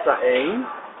 Hanasa'in.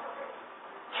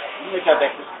 Can we go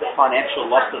back to the financial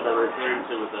loss that they were referring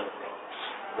to with the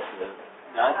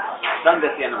don't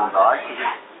let the animal die.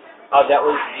 Oh, that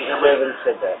was the servant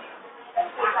said that.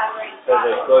 So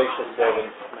the Goyish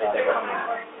servant made that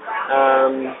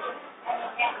comment.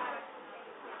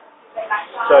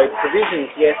 So provisions,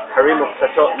 yes. Harim of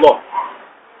Satot, lo.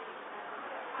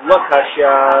 Lo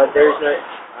kasha, there is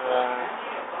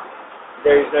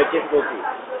no difficulty.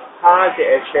 Ha de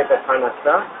Sheba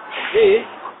Panasa, this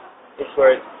is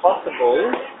where it's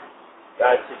possible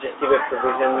to just give it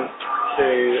provisions to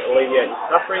alleviate his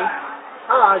suffering.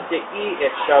 Ha de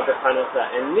Sheba Panasa,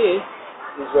 and this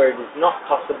is where it is not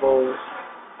possible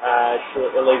to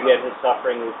alleviate his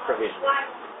suffering with provisions.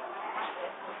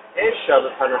 It's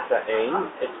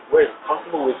where it's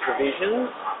possible with provisions.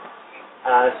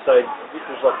 So this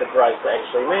is what the Braisa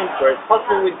actually meant. Where it's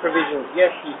possible with provisions,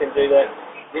 yes, you can do that.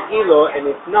 The ilo, and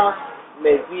if not,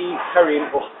 maybe karim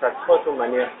uchtatot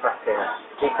maniach tachteha.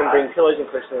 He can bring pillows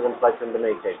and cushions and place them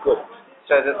beneath it. Good.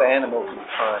 So that the animal can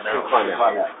climb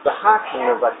out. The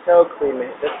hakam mevatel kli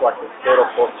mehet. That's like the third or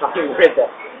fourth time we read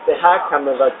that. The hakam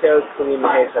mevatel kli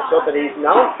mehet chatot, but he's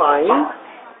nullifying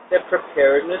the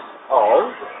preparedness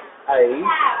of a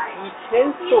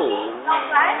utensil.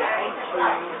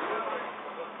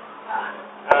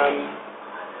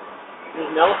 He's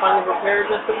nullifying the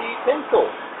preparedness of the utensil.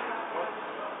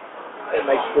 It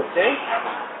makes good sense.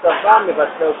 He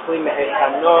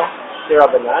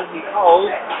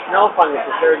holds nullifying the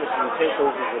preparedness of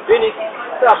utensils is rabbinic.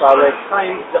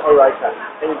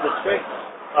 And the distress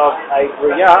of a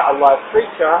briya, a live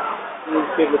creature, is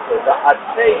biblical. The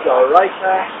Atzei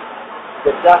D'Oraita,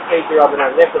 the Dafei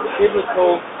D'Rabbanan. Therefore, the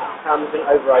biblical comes and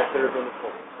overrides the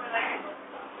rabbinical.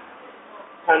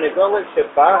 Tarnagolet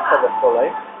Shebar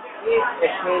Chavachole, if a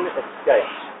hen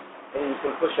escapes, and you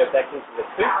can push her back into the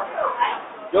coop,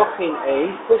 Dochin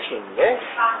Ein, pushing, yes?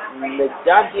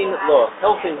 Medagin Lo,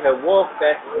 helping her walk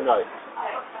back, no.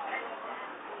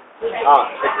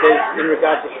 It says in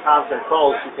regard to calves and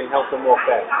foals, you can help them walk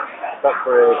back, but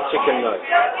for a chicken, no.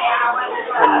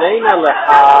 Hanena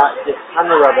Leha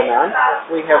Deshana Rabbanan,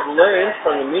 we have learned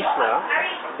from the Mishnah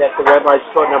that the rabbis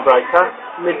taught in Abraita,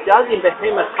 Medagin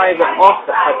Behemoth Chayva off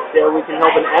the Chatzir, we can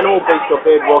help an animal, beast, or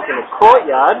bird walk in a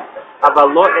courtyard,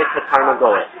 Avalot et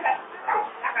Tarnagolet.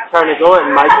 Tarnagolet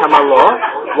might come a law,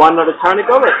 one not a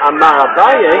Tarnagolet. Amar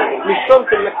Abaye, Mishom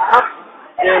de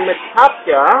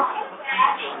Mekapya,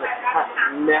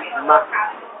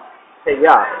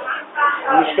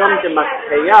 Mishom de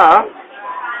Makpeya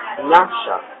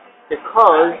Nafsha,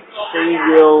 because she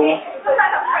will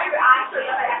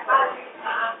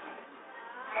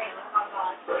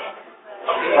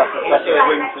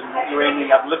you're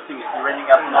ending up lifting it, you're ending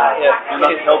up not, you're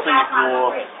not helping it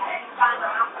more.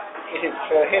 It is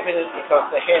prohibited because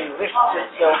the hen lifts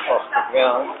itself off the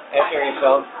ground. As a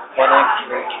result, one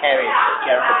actually carries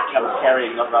it.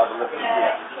 Carrying, not rather lifting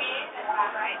it.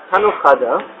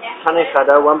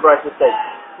 Tanechada, one bright mistake.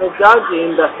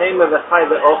 Medagin, the hema, the chai,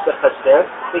 the off, the chaser.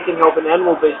 We can help an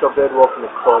animal, beast, or bird walk in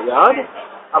the courtyard.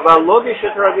 Aval lo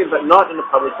b'shutaragin, but not in the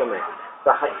public domain.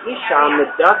 The ha'isha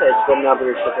medavet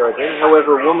b'naber shutaragin.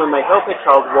 However, a woman may help a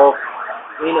child walk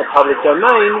in a public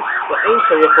domain. The ein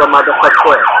tzarich lamad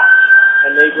chaser,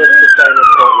 and needless to stay in the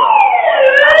courtyard.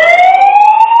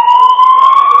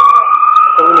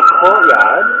 So in the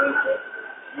courtyard,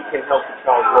 you can help the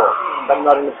child walk, but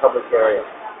not in the public area.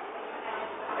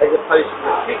 As opposed to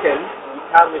the chicken, you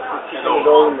can't lift the chicken at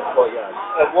all in the courtyard.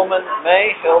 A woman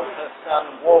may help her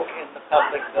son walk in the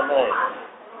public domain.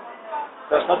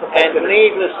 That's not the And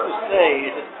needless to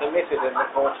say, it is permitted in the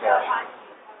courtyard.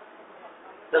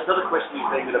 That's not a question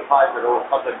of being in a private or a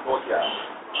public courtyard.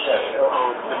 No.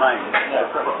 Or domain. No,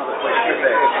 that's not a question If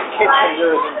there. a kid can do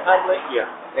it in public, Yeah.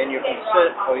 then you can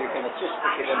you can assist the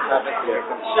kid in public, you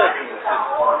can certainly assist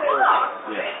the courtyard.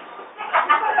 Yeah.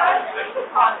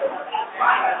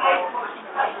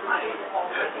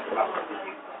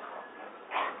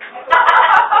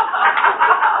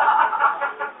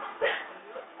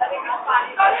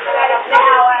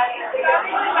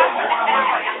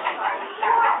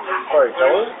 Sorry,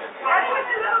 fellas.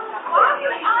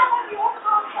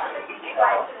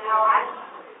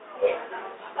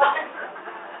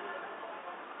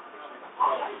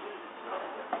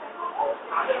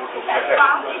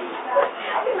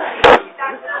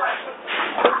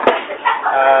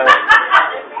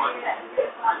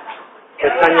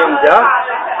 Tanya and Daf,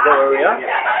 is that where we are?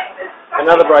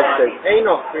 Another bright state. Ein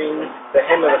offering the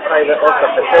hem of the favour also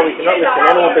so we cannot lift an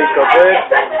animal, beast or bird,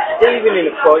 even in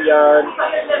the courtyard.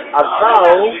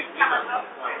 Aval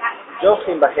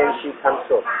Jochim Bahen Shi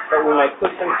Kanso, but we may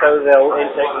push them so they'll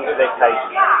enter into their case.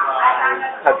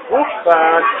 Kagufa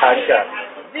Kasha.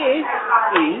 This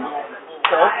is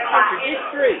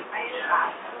self-contradictory.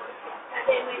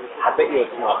 I bet you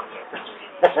it's not.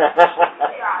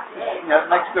 Yeah, it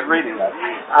makes good reading though.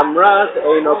 Amras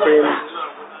Einofim.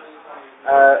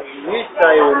 You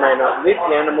say we may not lift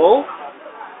the animal.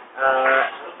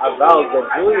 Aval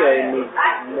Gaduya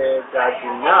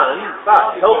Medaginan,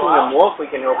 but helping them walk, we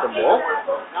can help them walk.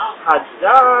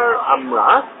 Hadar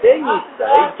Amras, then you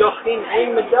say Jochin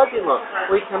Ein Medagimon.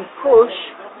 We can push,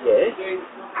 yes,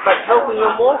 but helping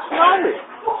them walk, no.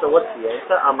 So what's the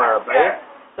answer? Amar Abayah.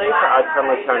 Say for Adkan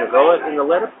Lakarnagola, in the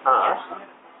latter part,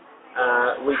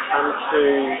 we come to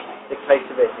the case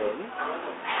of a hen.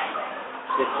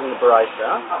 This in the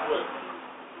Baraita.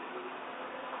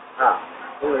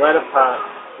 In the latter part,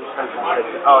 we come to the case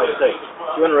of... Oh, I see.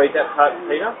 Do you want to read that part,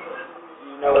 Peter?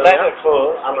 You know The latter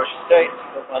clause, which states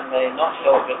that one may not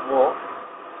help it walk,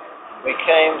 we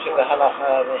came to the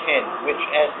halacha of the hen, which,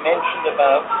 as mentioned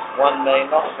above, one may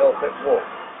not help it walk.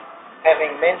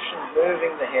 Having mentioned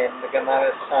moving the hen, the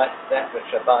Gemara cites that which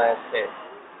Abayah said.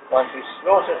 One who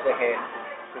slaughters the hen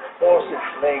should force its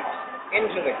legs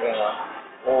into the ground,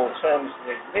 or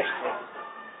alternatively lift it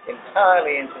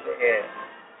entirely into the air.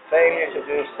 Failure to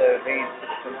do so leads to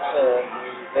the concern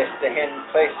lest the hen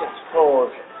place its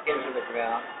claws into the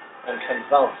ground and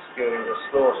convulse during the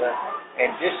slaughter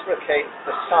and dislocates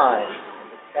the sides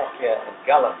in the trachea and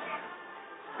gullet,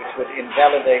 which would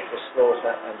invalidate the slaughter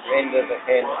and render the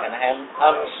hen an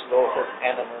unslaughtered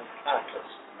animal carcass.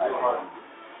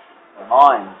 The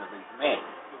minds of these men.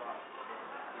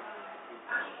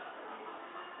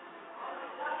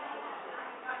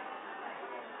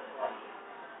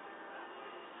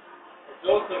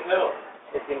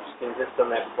 It's interesting just on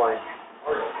that point.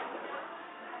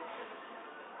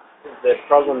 The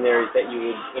problem there is that you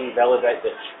would invalidate the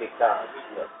shkita.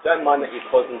 Don't mind that you're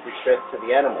causing distress to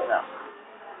the animal. No.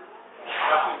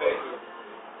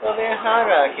 Well, there's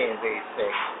hierarchy in these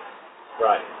things.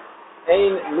 Right.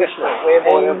 Ein Mishnah. We're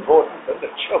more important than the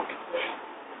children.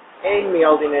 Ein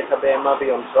mialdinet habema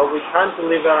b'yom tov. We can't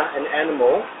deliver an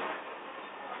animal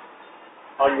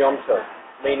on Yom Tov,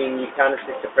 meaning you can't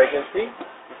assist a pregnancy,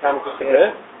 you can't assist the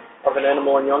birth of an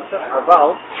animal on Yom Tov.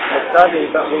 Aval,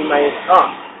 but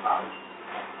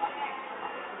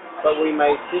we may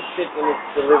assist it in its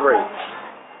delivery.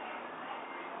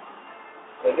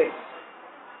 So this,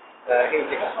 he's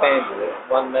expanded it.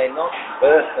 One may not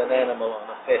birth an animal on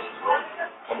a festival,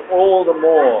 and all the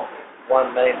more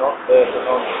one may not birth it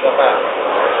on Shabbat.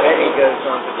 Then he goes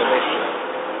on to the Mishnah.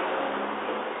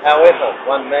 However,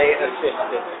 one may assist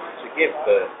it to give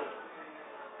birth,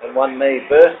 and one may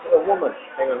birth a woman.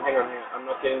 Hang on. I'm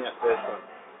not getting that first one.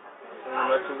 So we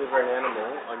not deliver an animal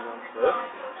on Yom Tov.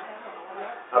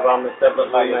 Aval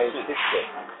but we may assist it.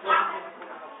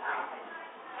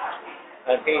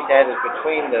 And he's added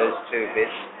between those two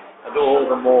bits, and all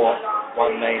the more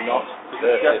one may not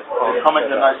birth it on The comment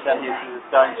that Shabbat. notes down here is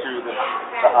going to the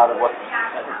heart of what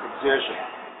exertion.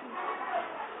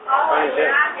 What is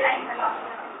it?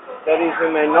 That is, we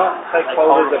may not take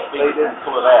hold of the fetus. And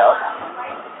pull it out.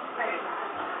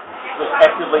 Because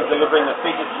actively delivering the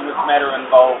fetus in this matter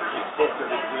involves excessive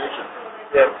exertion.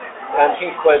 Yes, and he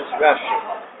quotes Rashi.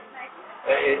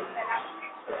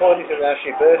 According to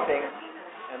Rashi, birthing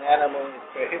an animal is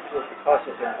prohibited because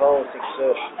it involves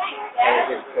exertion, and it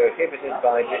is prohibited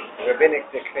by rabbinic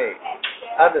decree.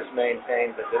 Others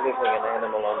maintain that delivering an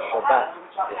animal on Shabbat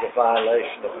is a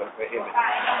violation of a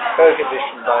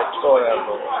prohibition by Torah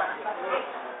law.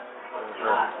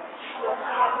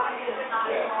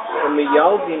 When we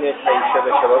Yaldin et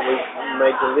Shabbat, we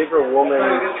may deliver a woman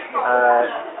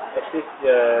assist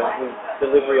with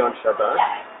delivery on Shabbat.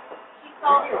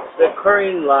 The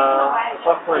Korean La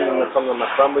Chokman in the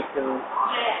Makram, we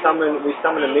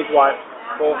summon a midwife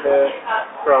for her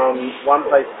from one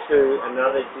place to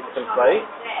another distant place.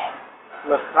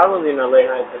 Machalolin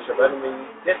Aleha et Shabbat, and we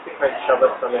desecrate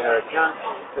Shabbat on her account.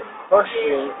 The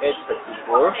Koshrin et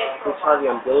Hatibur, we tie the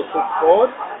umbilical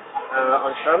cord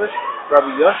on Shabbat.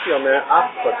 Rabbi Yoshi Omer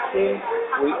Af Kotzim,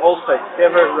 we also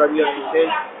sever. Rabbi Yoshi says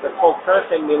the Kol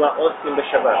Tzarech Mila Osim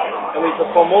b'Shabbat, and we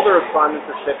perform all the requirements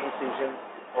of circumcision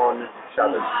on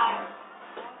Shabbat.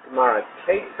 Gemara,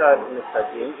 Ketzad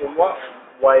Misadim, in what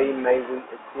way may we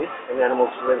assist an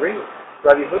animal's delivery?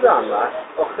 Rabbi Huda Amar,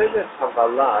 Ochedet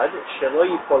Havalad Shelo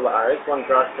Yipol La'aretz, one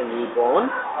grasps a newborn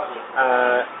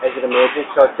as it emerges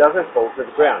so it doesn't fall to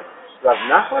the ground. Rav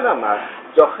Nachman Amar,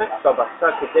 Dochet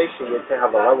Babasa Kadesh Yeteh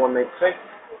Havala, one may press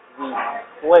the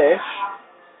flesh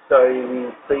so the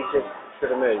fetus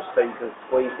should emerge, so you can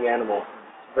squeeze the animal to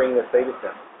bring the fetus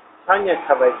out. Tanya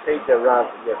Kavaiteta Rav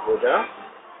Yehuda,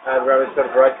 Rav is sort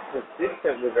of right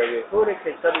consistent with Rav Yehuda,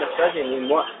 Ketzad Misadim, in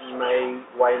what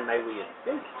way may we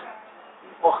assist?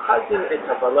 Ochazin et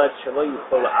Havalad Shelo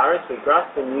Yipol La'aretz, we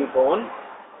grasp the newborn,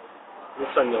 this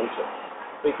on Yom Tov.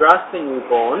 We grasp the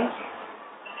newborn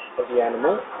of the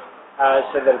animal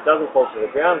so that it doesn't fall to the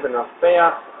ground, but not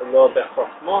fair, a little bit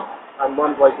chosmo, and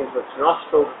one blows into its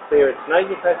nostril, clear its nose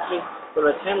capacity, but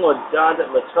a 10 Lord dad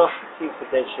at Latosh Tiv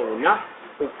Kadeshina,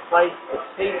 we place the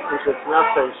teeth into its mouth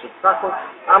so it should suckle.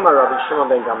 Amar Rabbi Shimon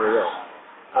ben Gamliel.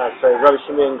 So Rabbi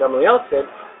Shimon ben Gamliel said,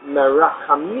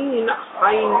 Merachamin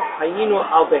hayinu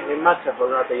al behemata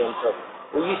horabe Yom Tov.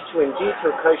 We used to indeed to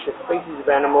a kosher species of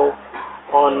animal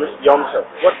on Yom Tov.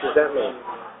 What does that mean?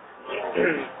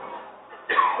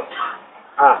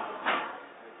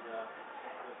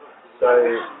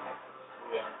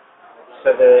 So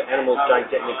the animals don't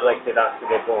get neglected after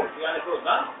they're born.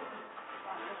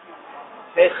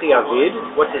 Hechi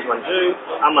Avid, what does one do?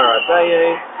 Amar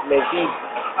Abaye,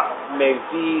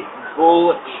 Mevi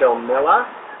Bul Shel Melach.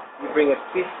 You bring a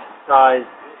fist-sized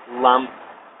lump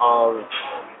of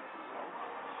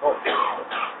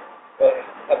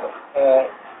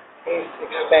He's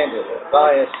expanded it.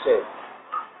 Abaya said,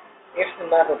 if the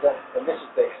mother does, and this is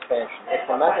the expansion, if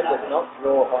the mother does not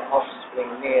draw her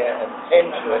offspring near and tend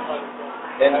to it,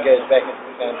 then goes back into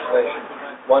the translation,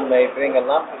 one may bring a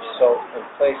lump of salt and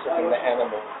place it in the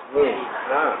animal's wound,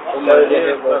 so that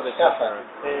it will suffer.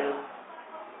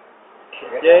 So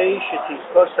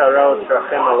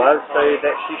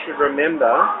that she should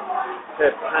remember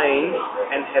her pain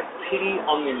and have pity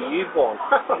on the newborn.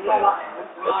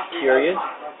 That's curious.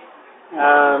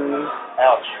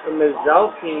 Ouch.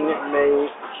 Mezalkin me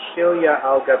shilya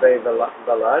al gabe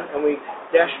balad, and we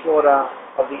dash water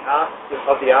of the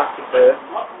afterbirth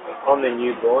on the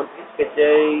newborn.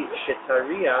 Kedei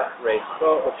shetaria reiko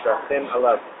utrachem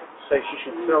alav. So she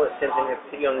should smell it, sense and have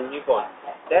pity on the newborn.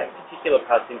 That particular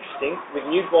part's interesting. With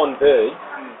newborn birds,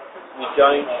 you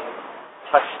don't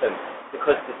touch them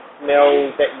because the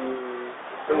smell that you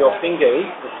from your fingers,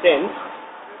 the scent,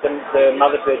 the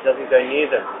mother bird doesn't go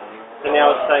near them. So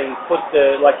now it's saying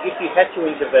if you had to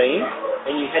intervene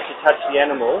and you had to touch the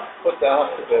animal, put the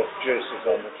afterbirth juices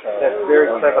on the child. That's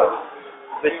very clever.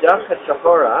 The Dafka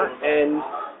Tahora, and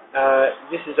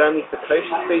this is only for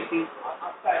kosher species.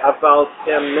 Aval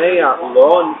Termea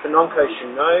law, and for non-kosher,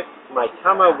 no. My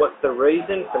Tama, what's the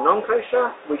reason for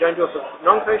non-kosher? We don't do it for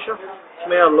non-kosher.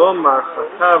 Termea law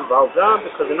marchaka valda,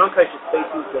 because the non-kosher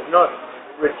species does not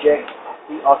reject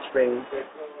the offspring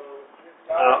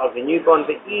of the newborn.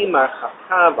 And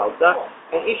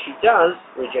if she does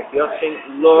reject the offspring,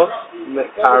 lo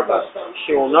mekarba,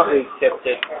 she will not accept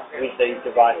it with these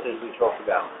devices we talked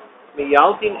about.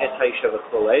 Miyaldin et haisha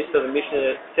v'kolei, so the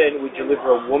Mishnah said we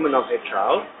deliver a woman of her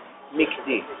child,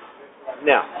 mikdi.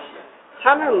 Now,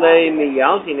 Tana le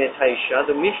miyaldin et haisha.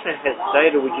 The Mishnah has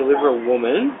stated we deliver a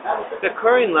woman.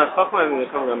 V'korin la chachma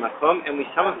v'mekom lamakom, and we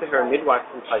summon for her a midwife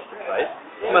from place to place.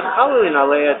 Machalulin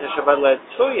alei et Shabbat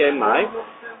le'toye mai.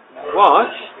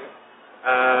 What?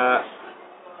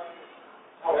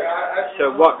 So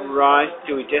what right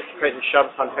do we desecrate the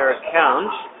Shabbos on her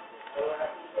account?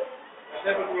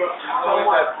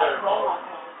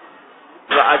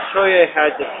 La'atoye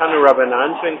had the Tanu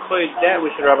Rabbanan to include that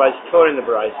which the rabbis taught in the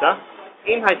Brisa.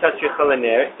 Im haytat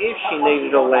shechalaner, if she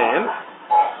needed a lamb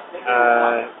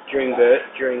during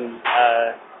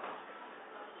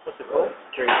what's it called?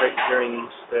 During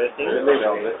birthing,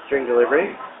 during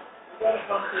delivery.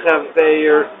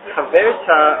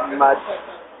 Chaverta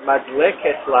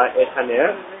madleket la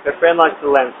etaner. Her friend lights the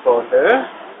lamp for her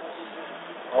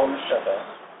On Shabbat.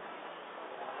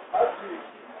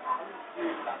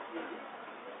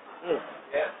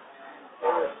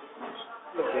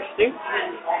 Interesting.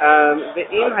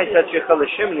 Ve'im haytat shechal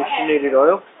l'shem, and if she needed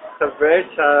oil,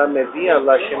 chaverta mevia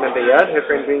l'shem beyad. Her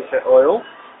friend brings her oil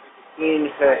in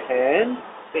her hand.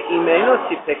 Ve'im eino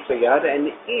tipek beyad, and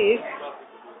if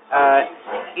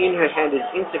in her hand is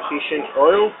insufficient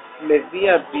oil,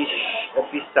 mevia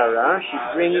bisara, she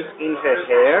brings in her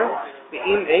hair.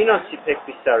 Ve'im eino tipek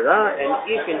bisara, and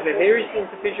if in her hair is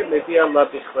insufficient, mevia la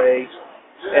bichlei,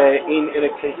 in a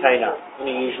container, in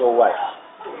a usual way.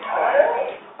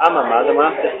 Amama, the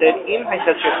master said, Im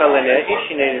haytat shechalaner, if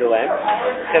she needed a lamp,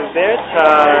 chaverta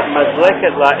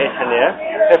madleket la etaner,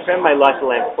 her friend may light a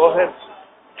lamp for her.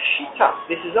 Shita,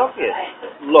 this is obvious.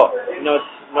 Look, no, it's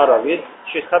not obvious.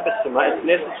 It's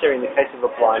necessary in the case of a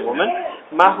blind woman.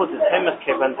 I would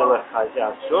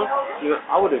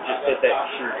have just said that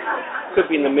she could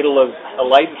be in the middle of a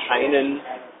labor pain and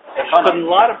she couldn't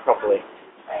light it properly.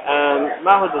 You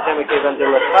might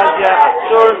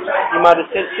have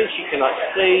said since she cannot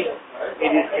see,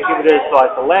 it is prohibited to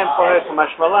light the lamp for her.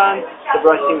 Kamash Malan, the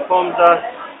Brisa informs us,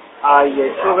 her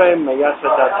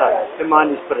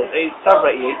mind is put at ease.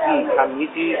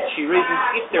 She reasons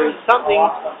if there is something,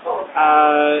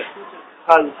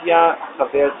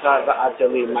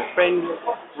 my friend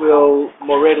will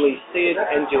more readily see it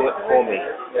and do it for me.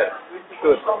 Yes.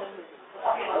 Good.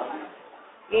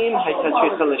 Im haytat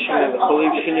shechal l'shem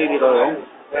v'choliv, she needed oil.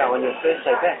 Wow, on your first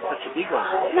day back, that's a big one.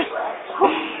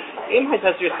 Im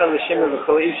haytat shechal l'shem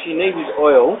v'choliv, she needed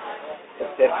oil,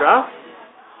 etc.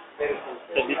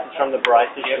 So this is from the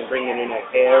Brisa. She can bring it in her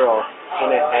hair or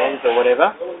in her hands or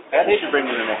whatever. How did she bring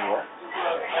it in her hair?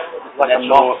 Like a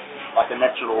mop. Like a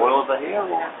natural oil of the hair, or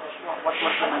what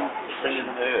does it mean bring it in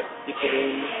her hair? Dip it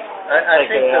in. I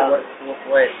think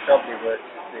the way it probably works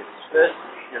is this. First,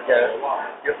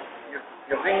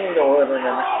 you're bringing the oil in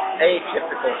an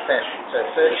atypical fashion. So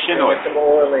first you put some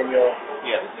oil in your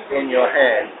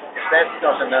hand. If that's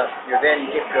not enough, you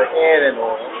then dip your hair in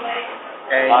oil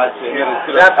and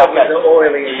you wrap up with the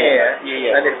oily hair.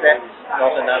 And if that's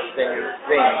not enough, then you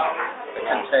bring a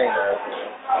container.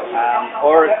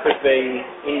 Or it could be,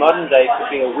 in modern day, it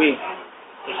could be a wig.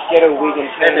 Just get a wig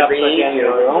and turn it upside down in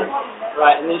oil.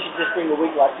 Right, and then you just bring the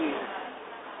wig like this.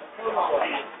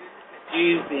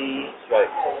 Use the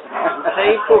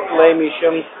Seifuk le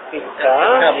mishum pizza.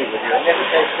 I never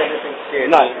taste anything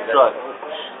serious. No, that's right.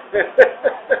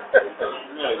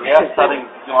 Yeah, starting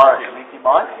tomorrow, make your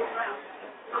mind.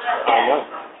 I know.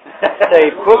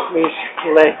 Seifuk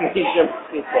le mishum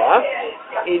pizza.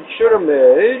 It should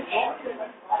emerge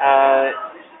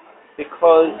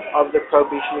because of the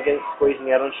prohibition against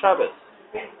squeezing out on Shabbos.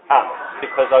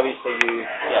 Because obviously you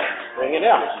bring it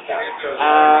out.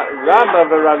 Rabba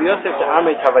and Rabbi Yosef to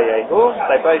Amei Tavayehu,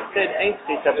 they both said,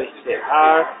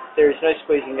 there is no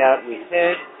squeezing out with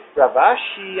hair.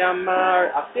 Ravashi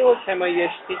Amar, Afil Tema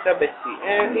Yesh Tita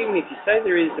Besi'er, even if you say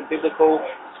there is a biblical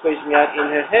squeezing out in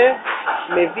her hair,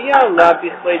 Mevia La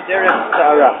Bichle Derech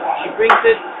Sa'ara. She brings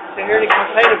it to her in a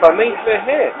container by means of her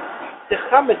hair.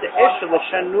 Techamet Esha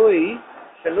L'Shanuye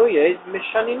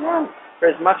Mishaninam. For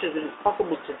as much as it is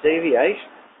possible to deviate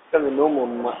from the normal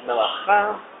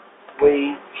melacha,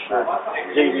 we should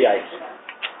deviate.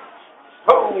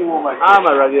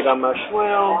 Amar Rabbi Rama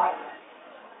Shmuel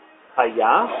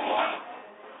Haya,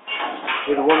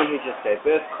 with a woman who just gave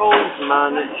birth, calls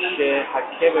man she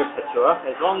hakever patuach,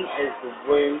 as long as the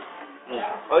womb is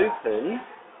open,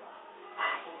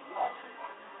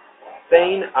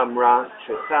 bein amra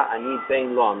chuka ani,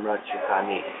 bein lo amra chuka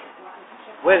ani.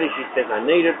 Whether she says I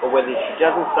need it or whether she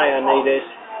doesn't say I need it,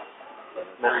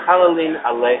 mechalalin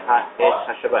aleha et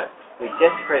hashabbat. We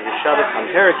desecrate the Shabbos on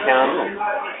her account.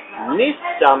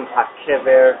 Nistam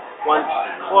hakever, once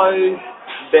clothed,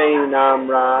 bein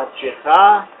amra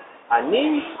chicha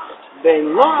ani,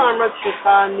 bein lo amra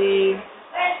chicha ani.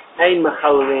 Ein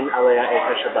Machalin Alea Et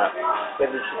HaShabbat.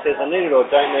 Whether she says I need it or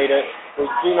don't need it, we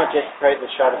do not desecrate the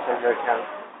Shabbos on her account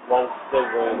once the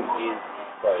room is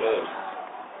closed.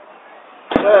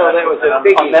 Well, that was a On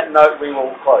biggie. that note, we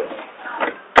will close.